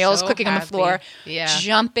 like nails So clicking on the happy. floor, Yeah.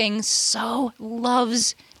 jumping, so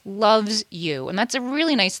loves you. And that's a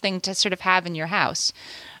really nice thing to sort of have in your house.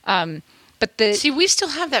 See, we still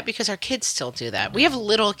have that because our kids still do that. We have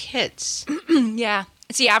little kids. Yeah.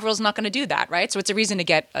 See, Avril's not going to do that, right? So it's a reason to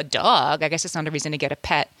get a dog. I guess it's not a reason to get a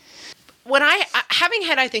pet. When having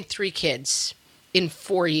had, I think, 3 kids in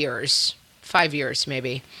 4 years, 5 years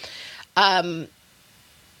maybe, the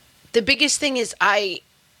biggest thing is I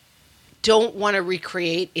don't want to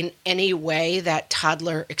recreate in any way that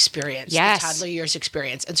toddler experience, Yes. the toddler years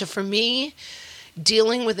experience. And so for me,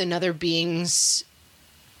 dealing with another being's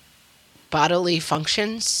bodily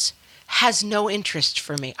functions has no interest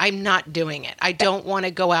for me. I'm not doing it. I don't want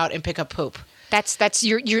to go out and pick up poop. That's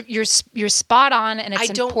you're spot on, and it's I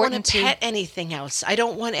don't want important to pet anything else. I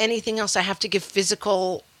don't want anything else I have to give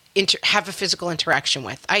have a physical interaction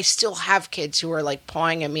with. I still have kids who are like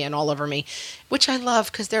pawing at me and all over me, which I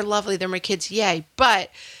love because they're lovely. They're my kids. Yay. But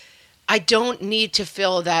I don't need to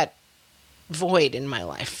fill that void in my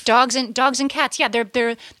life. dogs and cats. Yeah, they're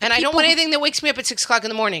And I don't want anything that wakes me up at 6:00 in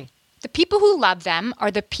the morning. The people who love them are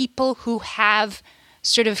the people who have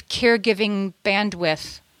sort of caregiving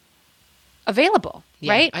bandwidth available,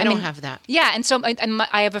 Yeah, right? I don't have that. Yeah, and so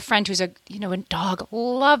I have a friend who's a dog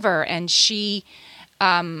lover, and she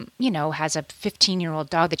has a 15-year-old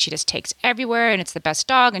dog that she just takes everywhere, and it's the best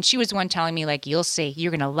dog. And she was the one telling me, like, you'll see,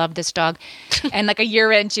 you're gonna love this dog. And like a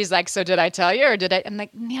year in, she's like, so did I tell you, or did I? I'm like,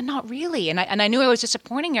 yeah, not really. And I knew I was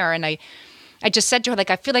disappointing her, and I just said to her,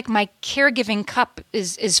 like, I feel like my caregiving cup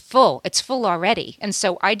is full. It's full already. And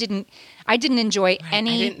so I didn't enjoy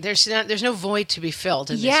any. There's no void to be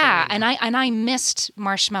filled in this Yeah, arena. and I missed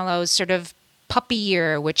Marshmallow's sort of puppy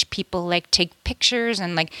year, which people like take pictures,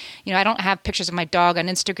 and like, I don't have pictures of my dog on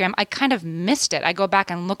Instagram. I kind of missed it. I go back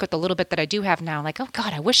and look at the little bit that I do have now, like, oh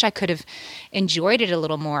God, I wish I could have enjoyed it a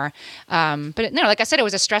little more. But like I said, it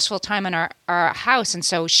was a stressful time in our house, and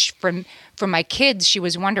so for my kids, she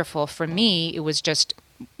was wonderful. For me, it was just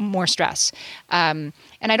more stress, and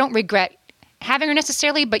I don't regret having her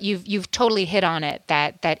necessarily, but you've totally hit on it,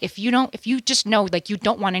 that if you just know, like, you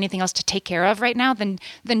don't want anything else to take care of right now, then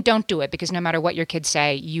don't do it, because no matter what your kids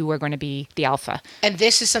say, you are going to be the alpha. And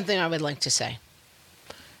this is something I would like to say.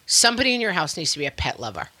 Somebody in your house needs to be a pet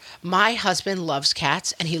lover. My husband loves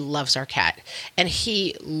cats, and he loves our cat. And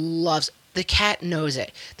the cat knows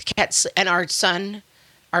it. And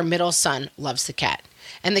our middle son loves the cat.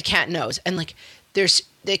 And the cat knows. And like,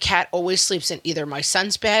 the cat always sleeps in either my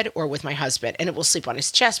son's bed or with my husband, and it will sleep on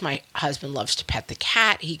his chest. My husband loves to pet the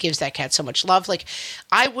cat. He gives that cat so much love. Like,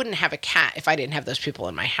 I wouldn't have a cat if I didn't have those people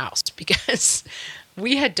in my house, because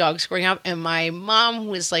we had dogs growing up, and my mom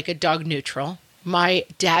was like a dog neutral. My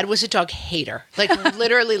dad was a dog hater. Like,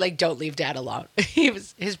 literally, like, don't leave dad alone.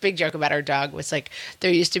 His big joke about our dog was like, there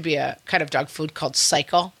used to be a kind of dog food called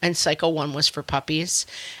Cycle, and Cycle 1 was for puppies,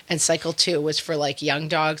 and Cycle 2 was for like young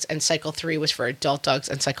dogs, and Cycle 3 was for adult dogs,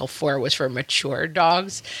 and Cycle 4 was for mature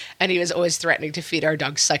dogs. And he was always threatening to feed our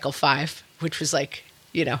dog Cycle 5, which was like,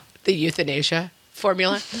 the euthanasia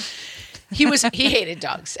formula. He hated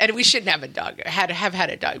dogs, and we shouldn't have a dog, have had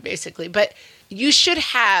a dog basically. But you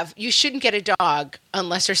shouldn't get a dog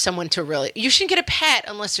unless there's someone you shouldn't get a pet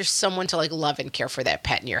unless there's someone to like love and care for that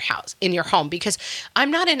pet in your house, in your home, because I'm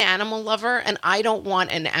not an animal lover, and I don't want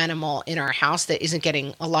an animal in our house that isn't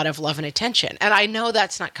getting a lot of love and attention. And I know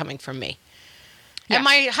that's not coming from me. Yeah. And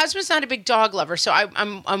my husband's not a big dog lover, so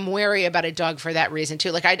I'm wary about a dog for that reason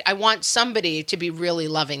too. Like, I want somebody to be really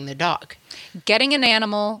loving the dog. Getting an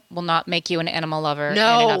animal will not make you an animal lover.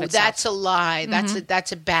 No, in and of itself. that's a lie.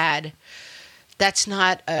 That's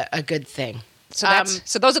not a good thing. So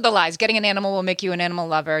those are the lies. Getting an animal will make you an animal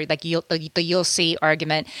lover, like you'll see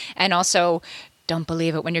argument. And also, don't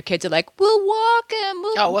believe it when your kids are like, we'll walk him,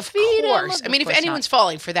 we'll feed him. Of course. I mean, if anyone's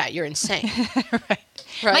falling for that, you're insane. Right.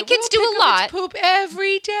 Right. My kids do a lot. Poop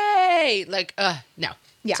every day. Like, no,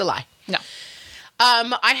 it's a lie. No.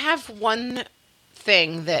 I have one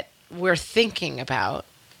thing that we're thinking about,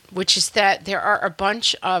 which is that there are a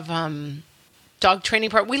bunch of dog training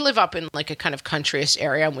parks. We live up in like a kind of countryish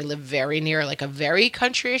area, and we live very near like a very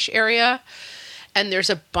countryish area. And there's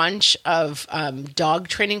a bunch of dog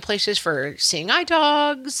training places for seeing eye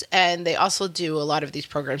dogs. And they also do a lot of these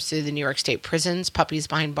programs through the New York State prisons, Puppies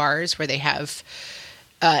Behind Bars, where they have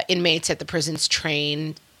inmates at the prisons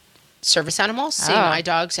train service animals, seeing eye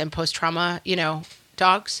dogs and post-trauma,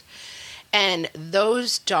 dogs. And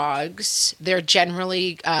those dogs, they're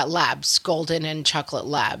generally labs, golden and chocolate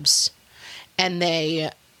labs. And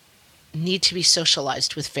they need to be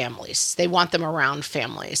socialized with families. They want them around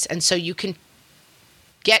families. And so you can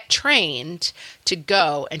get trained to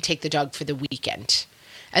go and take the dog for the weekend.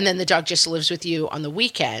 And then the dog just lives with you on the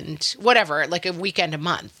weekend, whatever, like a weekend a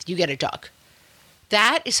month, you get a dog.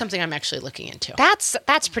 That is something I'm actually looking into.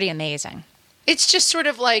 That's pretty amazing. It's just sort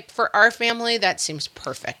of like for our family, that seems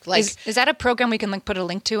perfect. Like, is that a program we can put a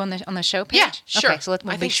link to on the show page? Yeah, sure. Okay, so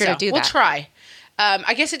we'll be sure to do that. We'll try.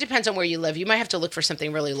 I guess it depends on where you live. You might have to look for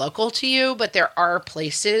something really local to you, but there are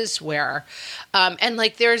places where, and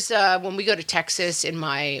like there's when we go to Texas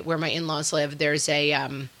where my in-laws live, there's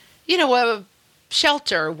a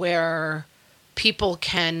shelter where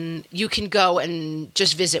you can go and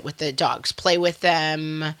just visit with the dogs, play with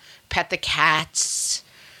them, pet the cats.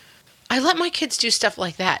 I let my kids do stuff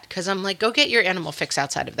like that because I'm like, go get your animal fix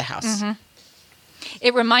outside of the house. Mm-hmm.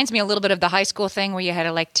 It reminds me a little bit of the high school thing where you had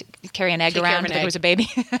to carry an egg around if there was a baby.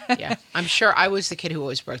 Yeah, I'm sure I was the kid who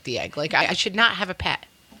always broke the egg. Like I should not have a pet.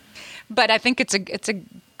 But I think it's a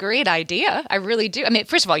great idea. I really do. I mean,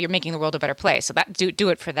 first of all, you're making the world a better place, so do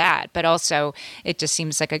it for that. But also, it just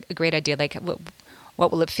seems like a great idea. Like,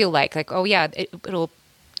 what will it feel like? Like, oh yeah, it'll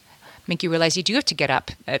make you realize you do have to get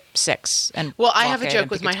up at 6 and I have a joke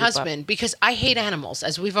with my husband because I hate animals,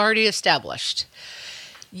 as we've already established.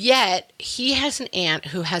 Yet he has an aunt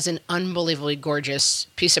who has an unbelievably gorgeous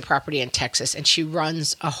piece of property in Texas, and she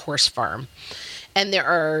runs a horse farm. And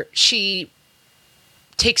she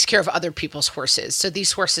takes care of other people's horses. So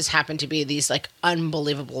these horses happen to be these like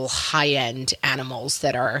unbelievable high-end animals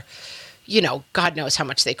that are, God knows how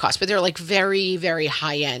much they cost, but they're like very, very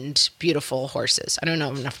high-end, beautiful horses. I don't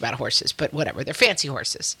know enough about horses, but whatever. They're fancy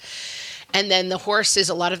horses. And then the horses,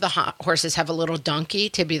 a lot of the horses have a little donkey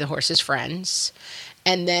to be the horse's friends.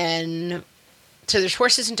 And then, so there's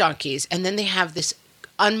horses and donkeys, and then they have this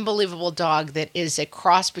unbelievable dog that is a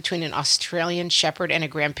cross between an Australian Shepherd and a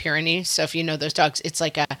Grand Pyrenees. So if you know those dogs, it's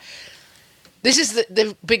like this is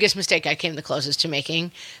the biggest mistake I came the closest to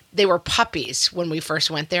making. They were puppies when we first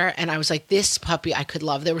went there, and I was like, this puppy I could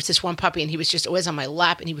love. There was this one puppy, and he was just always on my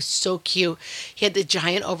lap, and he was so cute. He had the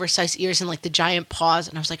giant oversized ears and like the giant paws,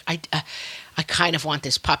 and I was like, I kind of want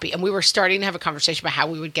this puppy. And we were starting to have a conversation about how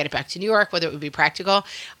we would get it back to New York, whether it would be practical.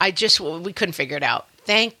 We couldn't figure it out.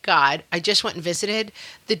 Thank God. I just went and visited.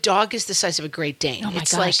 The dog is the size of a Great Dane. Oh my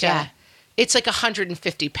gosh, yeah. It's like a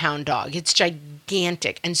 150-pound dog. It's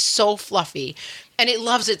gigantic and so fluffy. And it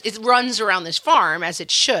loves it. It runs around this farm as it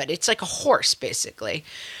should. It's like a horse, basically.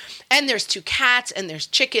 And there's 2 cats, and there's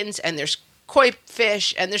chickens, and there's koi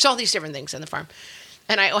fish, and there's all these different things on the farm.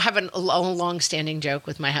 And I have a long-standing joke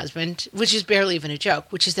with my husband, which is barely even a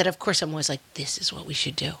joke, which is that, of course, I'm always like, this is what we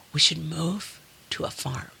should do. We should move to a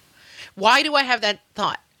farm. Why do I have that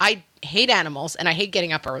thought? I hate animals, and I hate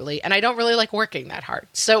getting up early, and I don't really like working that hard.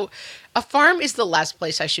 So a farm is the last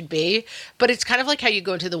place I should be, but it's kind of like how you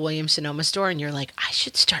go into the Williams-Sonoma store, and you're like, I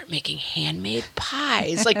should start making handmade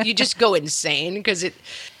pies. Like, you just go insane because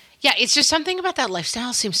it's just something about that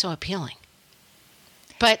lifestyle seems so appealing.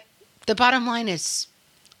 But the bottom line is,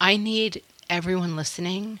 I need everyone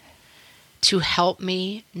listening to help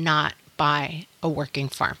me not buy a working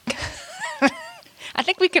farm. I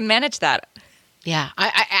think we can manage that. Yeah.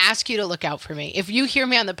 I ask you to look out for me. If you hear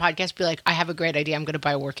me on the podcast, be like, I have a great idea. I'm going to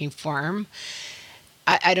buy a working farm.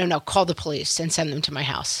 I don't know. Call the police and send them to my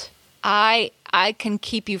house. I can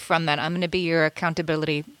keep you from that. I'm going to be your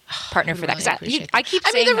accountability partner for that. I keep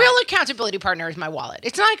saying the real accountability partner is my wallet.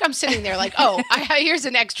 It's not like I'm sitting there like, here's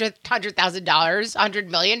an extra $100,000, $100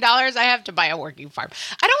 million I have to buy a working farm.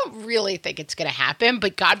 I don't really think it's going to happen,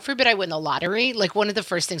 but God forbid I win the lottery. Like, one of the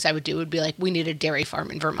first things I would do would be like, we need a dairy farm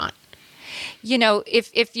in Vermont.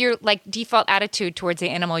 If your like default attitude towards the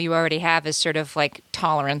animal you already have is sort of like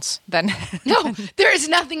tolerance, then no, there is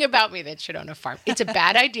nothing about me that should own a farm. It's a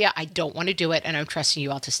bad idea. I don't want to do it, and I'm trusting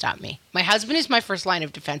you all to stop me. My husband is my first line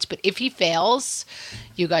of defense, but if he fails,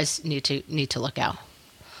 you guys need to look out.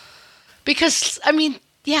 Because I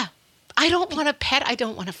don't want a pet. I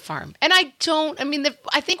don't want a farm, and I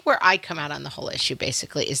think where I come out on the whole issue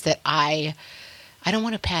basically is that I don't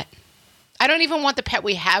want a pet. I don't even want the pet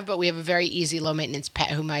we have, but we have a very easy, low-maintenance pet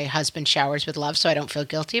who my husband showers with love, so I don't feel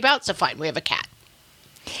guilty about. So fine, we have a cat.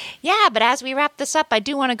 Yeah, but as we wrap this up, I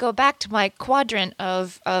do want to go back to my quadrant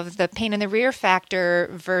of the pain in the rear factor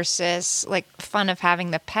versus like fun of having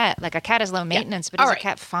the pet. Like, a cat is low maintenance, but is a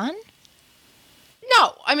cat fun?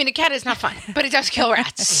 No, a cat is not fun, but it does kill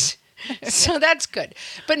rats. So that's good.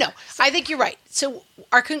 But no, I think you're right. So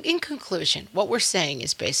in conclusion, what we're saying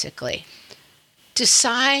is basically,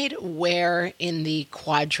 decide where in the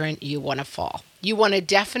quadrant you want to fall. You want to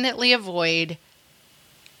definitely avoid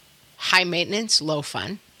high maintenance, low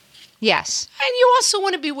fun. Yes. And you also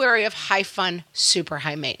want to be wary of high fun, super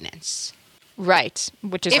high maintenance. Right.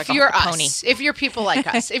 Which is If like you're a pony. us, if you're people like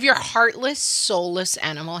us, if you're heartless, soulless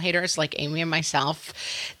animal haters like Amy and myself,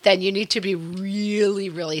 then you need to be really,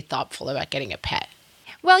 really thoughtful about getting a pet.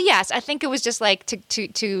 Well, yes. I think it was just like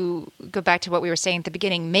to go back to what we were saying at the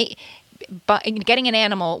beginning. But getting an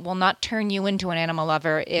animal will not turn you into an animal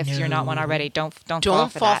lover if you're not one already. Don't fall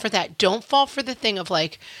for that. Don't fall for the thing of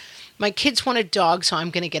like, my kids want a dog, so I'm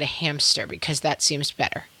going to get a hamster because that seems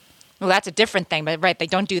better. Well, that's a different thing, but right, they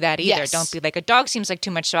don't do that either. Yes. Don't be like, a dog seems like too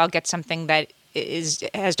much, so I'll get something that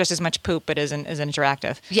has just as much poop but isn't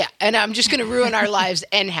interactive. Yeah, and I'm just going to ruin our lives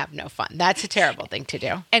and have no fun. That's a terrible thing to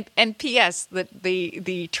do. And P.S.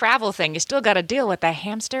 the travel thing, you still got to deal with a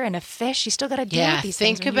hamster and a fish. You still got to deal with these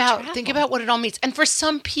things. Think about what it all means. And for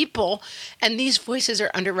some people, and these voices are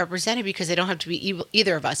underrepresented because they don't have to be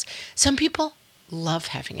either of us. Some people love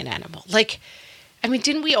having an animal. Like, I mean,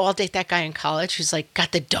 didn't we all date that guy in college who's like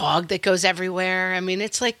got the dog that goes everywhere? I mean,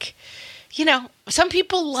 it's like, you know, some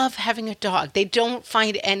people love having a dog. They don't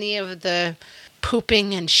find any of the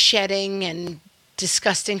pooping and shedding and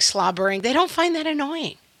disgusting slobbering. They don't find that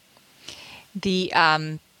annoying. The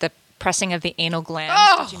pressing of the anal glands.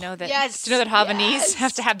 Oh, did you know that? yes, Did you know that Havanese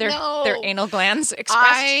have to have their anal glands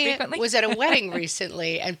expressed frequently? I was at a wedding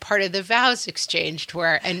recently, and part of the vows exchanged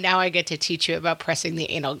were, and now I get to teach you about pressing the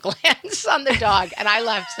anal glands on the dog. And I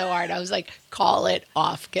laughed so hard. I was like, call it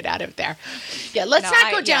off. Get out of there. Yeah, let's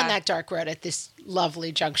not go down that dark road at this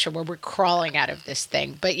lovely juncture where we're crawling out of this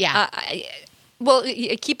thing. But yeah. Well,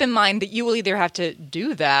 keep in mind that you will either have to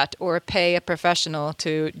do that or pay a professional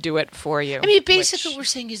to do it for you. I mean, basically what we're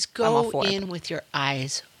saying is go in with your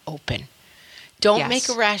eyes open. Don't make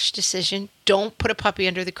a rash decision. Don't put a puppy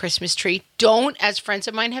under the Christmas tree. Don't, as friends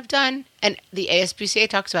of mine have done, and the ASPCA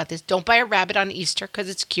talks about this, don't buy a rabbit on Easter because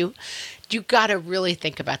it's cute. You got to really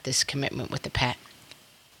think about this commitment with the pet.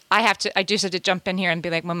 I just have to jump in here and be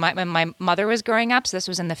like, when my mother was growing up, so this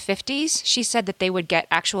was in the 50s, she said that they would get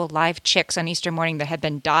actual live chicks on Easter morning that had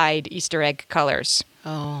been dyed Easter egg colors.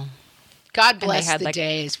 Oh, God bless the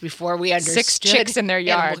days before we understood 6 chicks in their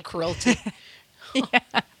yard. Animal cruelty. Yeah.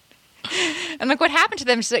 I'm like, what happened to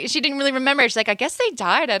them? She didn't really remember. She's like, I guess they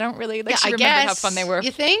died. I don't really she remembered how fun they were.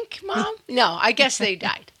 You think, Mom? No, I guess they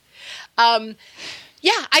died.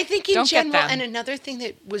 Yeah, I think in general, and another thing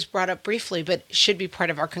that was brought up briefly, but should be part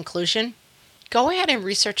of our conclusion, go ahead and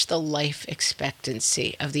research the life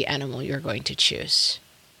expectancy of the animal you're going to choose.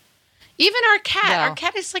 Even our cat. Our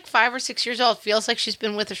cat is like 5 or 6 years old. Feels like she's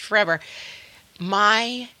been with us forever.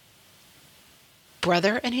 My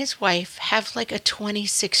brother and his wife have like a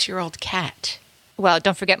 26-year-old cat. Well,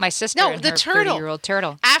 don't forget my sister and her turtle. 30-year-old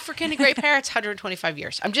turtle. African and Great Parrots, 125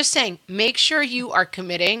 years. I'm just saying, make sure you are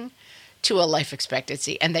committing to a life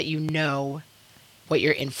expectancy and that you know what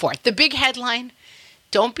you're in for. The big headline,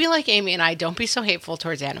 don't be like Amy and I. Don't be so hateful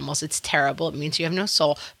towards animals. It's terrible. It means you have no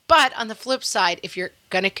soul. But on the flip side, if you're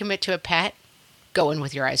going to commit to a pet, go in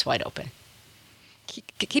with your eyes wide open.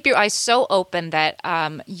 Keep your eyes so open that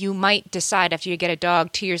you might decide after you get a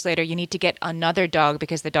dog 2 years later you need to get another dog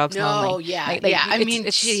because the dog's lonely. Oh, yeah. I mean,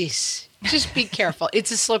 jeez. Just be careful.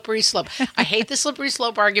 It's a slippery slope. I hate the slippery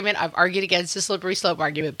slope argument. I've argued against the slippery slope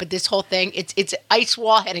argument, but this whole thing, it's ice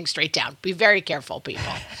wall heading straight down. Be very careful,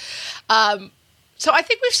 people. So I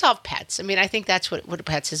think we've solved pets. I mean, I think that's what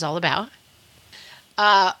pets is all about.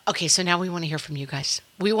 Okay, so now we want to hear from you guys.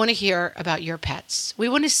 We want to hear about your pets. We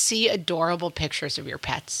want to see adorable pictures of your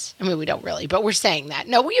pets. I mean, we don't really, but we're saying that.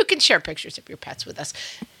 No, you can share pictures of your pets with us.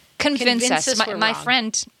 Convince us.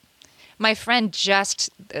 My friend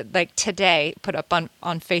just like today put up on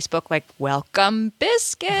Facebook like welcome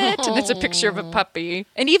Biscuit, and it's a picture of a puppy.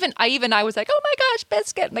 And I was like, oh my gosh,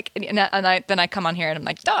 Biscuit! Like, and I come on here and I'm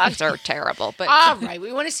like, dogs are terrible. But all right,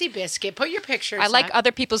 we want to see Biscuit. Put your pictures. I like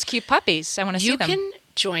other people's cute puppies. I want to see them. You can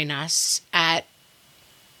join us at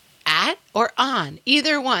or on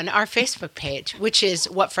either one our Facebook page, which is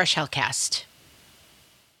What Fresh Hellcast.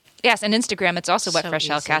 Yes, and Instagram, it's also What Fresh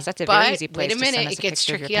Hellcast. That's a very easy place to send us a picture of your pet. Wait a minute, it gets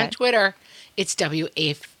tricky on Twitter. It's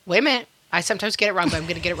wait a minute. I sometimes get it wrong, but I'm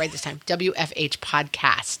going to get it right this time. WFH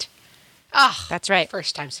Podcast. Oh, that's right.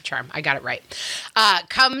 First time's the charm. I got it right.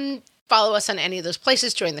 Come follow us on any of those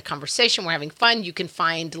places. Join the conversation. We're having fun. You can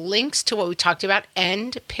find links to what we talked about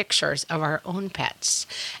and pictures of our own pets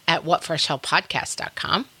at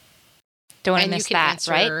whatfreshhellpodcast.com. Don't want to miss that,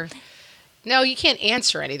 right? No, you can't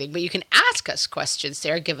answer anything, but you can ask us questions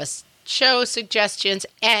there, give us show suggestions,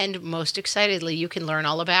 and most excitedly, you can learn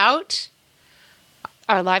all about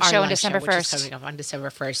Our live show on live December which is 1st. coming up on December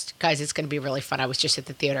 1st. Guys, it's going to be really fun. I was just at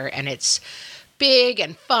the theater, and it's big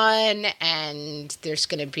and fun, and there's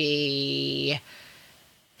going to be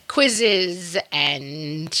quizzes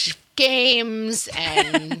and games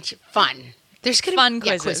and fun. There's going to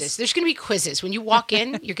be quizzes. There's going to be quizzes. When you walk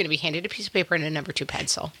in, you're going to be handed a piece of paper and a number 2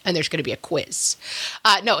 pencil, and there's going to be a quiz.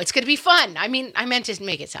 No, it's going to be fun. I mean, I meant to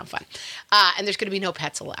make it sound fun. And there's going to be no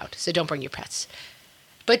pets allowed, so don't bring your pets.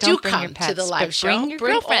 But do come to the live show.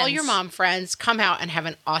 Bring all your mom friends. Come out and have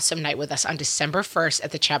an awesome night with us on December 1st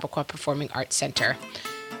at the Chappaqua Performing Arts Center.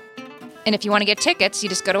 And if you want to get tickets, you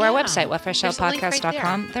just go to our website,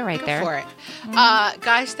 whatfreshhellpodcast.com. They're right there. Go for it.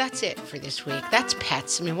 Guys, that's it for this week. That's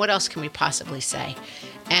pets. I mean, what else can we possibly say?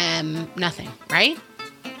 Nothing, right?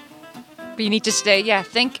 But you need to stay,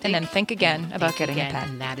 think and then think again about getting a pet.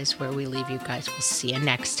 And that is where we leave you guys. We'll see you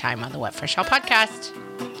next time on the What Fresh Hell Podcast.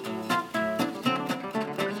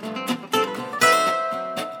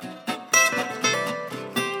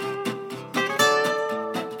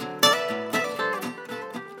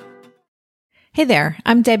 Hey there,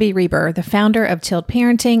 I'm Debbie Reber, the founder of Tilt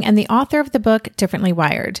Parenting and the author of the book Differently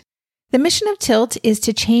Wired. The mission of Tilt is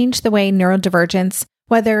to change the way neurodivergence,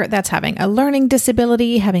 whether that's having a learning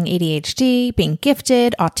disability, having ADHD, being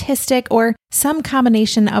gifted, autistic, or some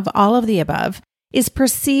combination of all of the above, is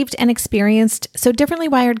perceived and experienced so differently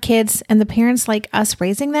wired kids and the parents like us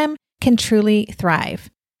raising them can truly thrive.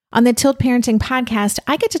 On the Tilt Parenting podcast,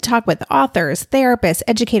 I get to talk with authors, therapists,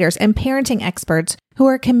 educators, and parenting experts who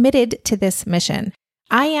are committed to this mission.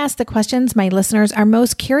 I ask the questions my listeners are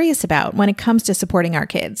most curious about when it comes to supporting our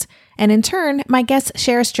kids. And in turn, my guests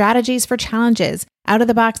share strategies for challenges,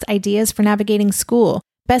 out-of-the-box ideas for navigating school,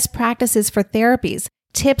 best practices for therapies,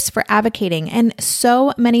 tips for advocating, and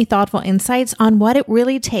so many thoughtful insights on what it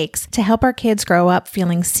really takes to help our kids grow up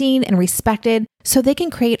feeling seen and respected so they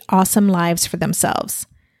can create awesome lives for themselves.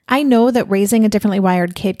 I know that raising a differently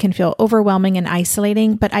wired kid can feel overwhelming and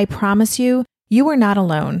isolating, but I promise you, you are not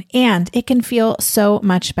alone, and it can feel so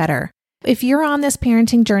much better. If you're on this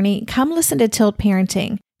parenting journey, come listen to Tilt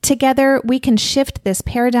Parenting. Together, we can shift this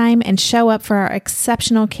paradigm and show up for our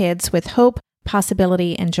exceptional kids with hope,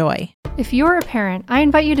 possibility, and joy. If you're a parent, I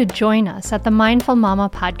invite you to join us at the Mindful Mama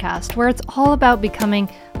podcast, where it's all about becoming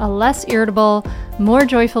a less irritable, more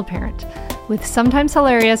joyful parent. With sometimes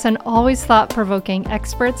hilarious and always thought-provoking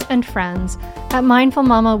experts and friends, at Mindful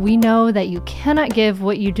Mama, we know that you cannot give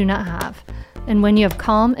what you do not have. And when you have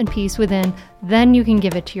calm and peace within, then you can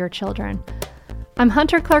give it to your children. I'm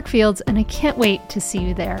Hunter Clark Fields, and I can't wait to see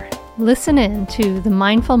you there. Listen in to the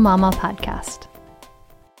Mindful Mama podcast.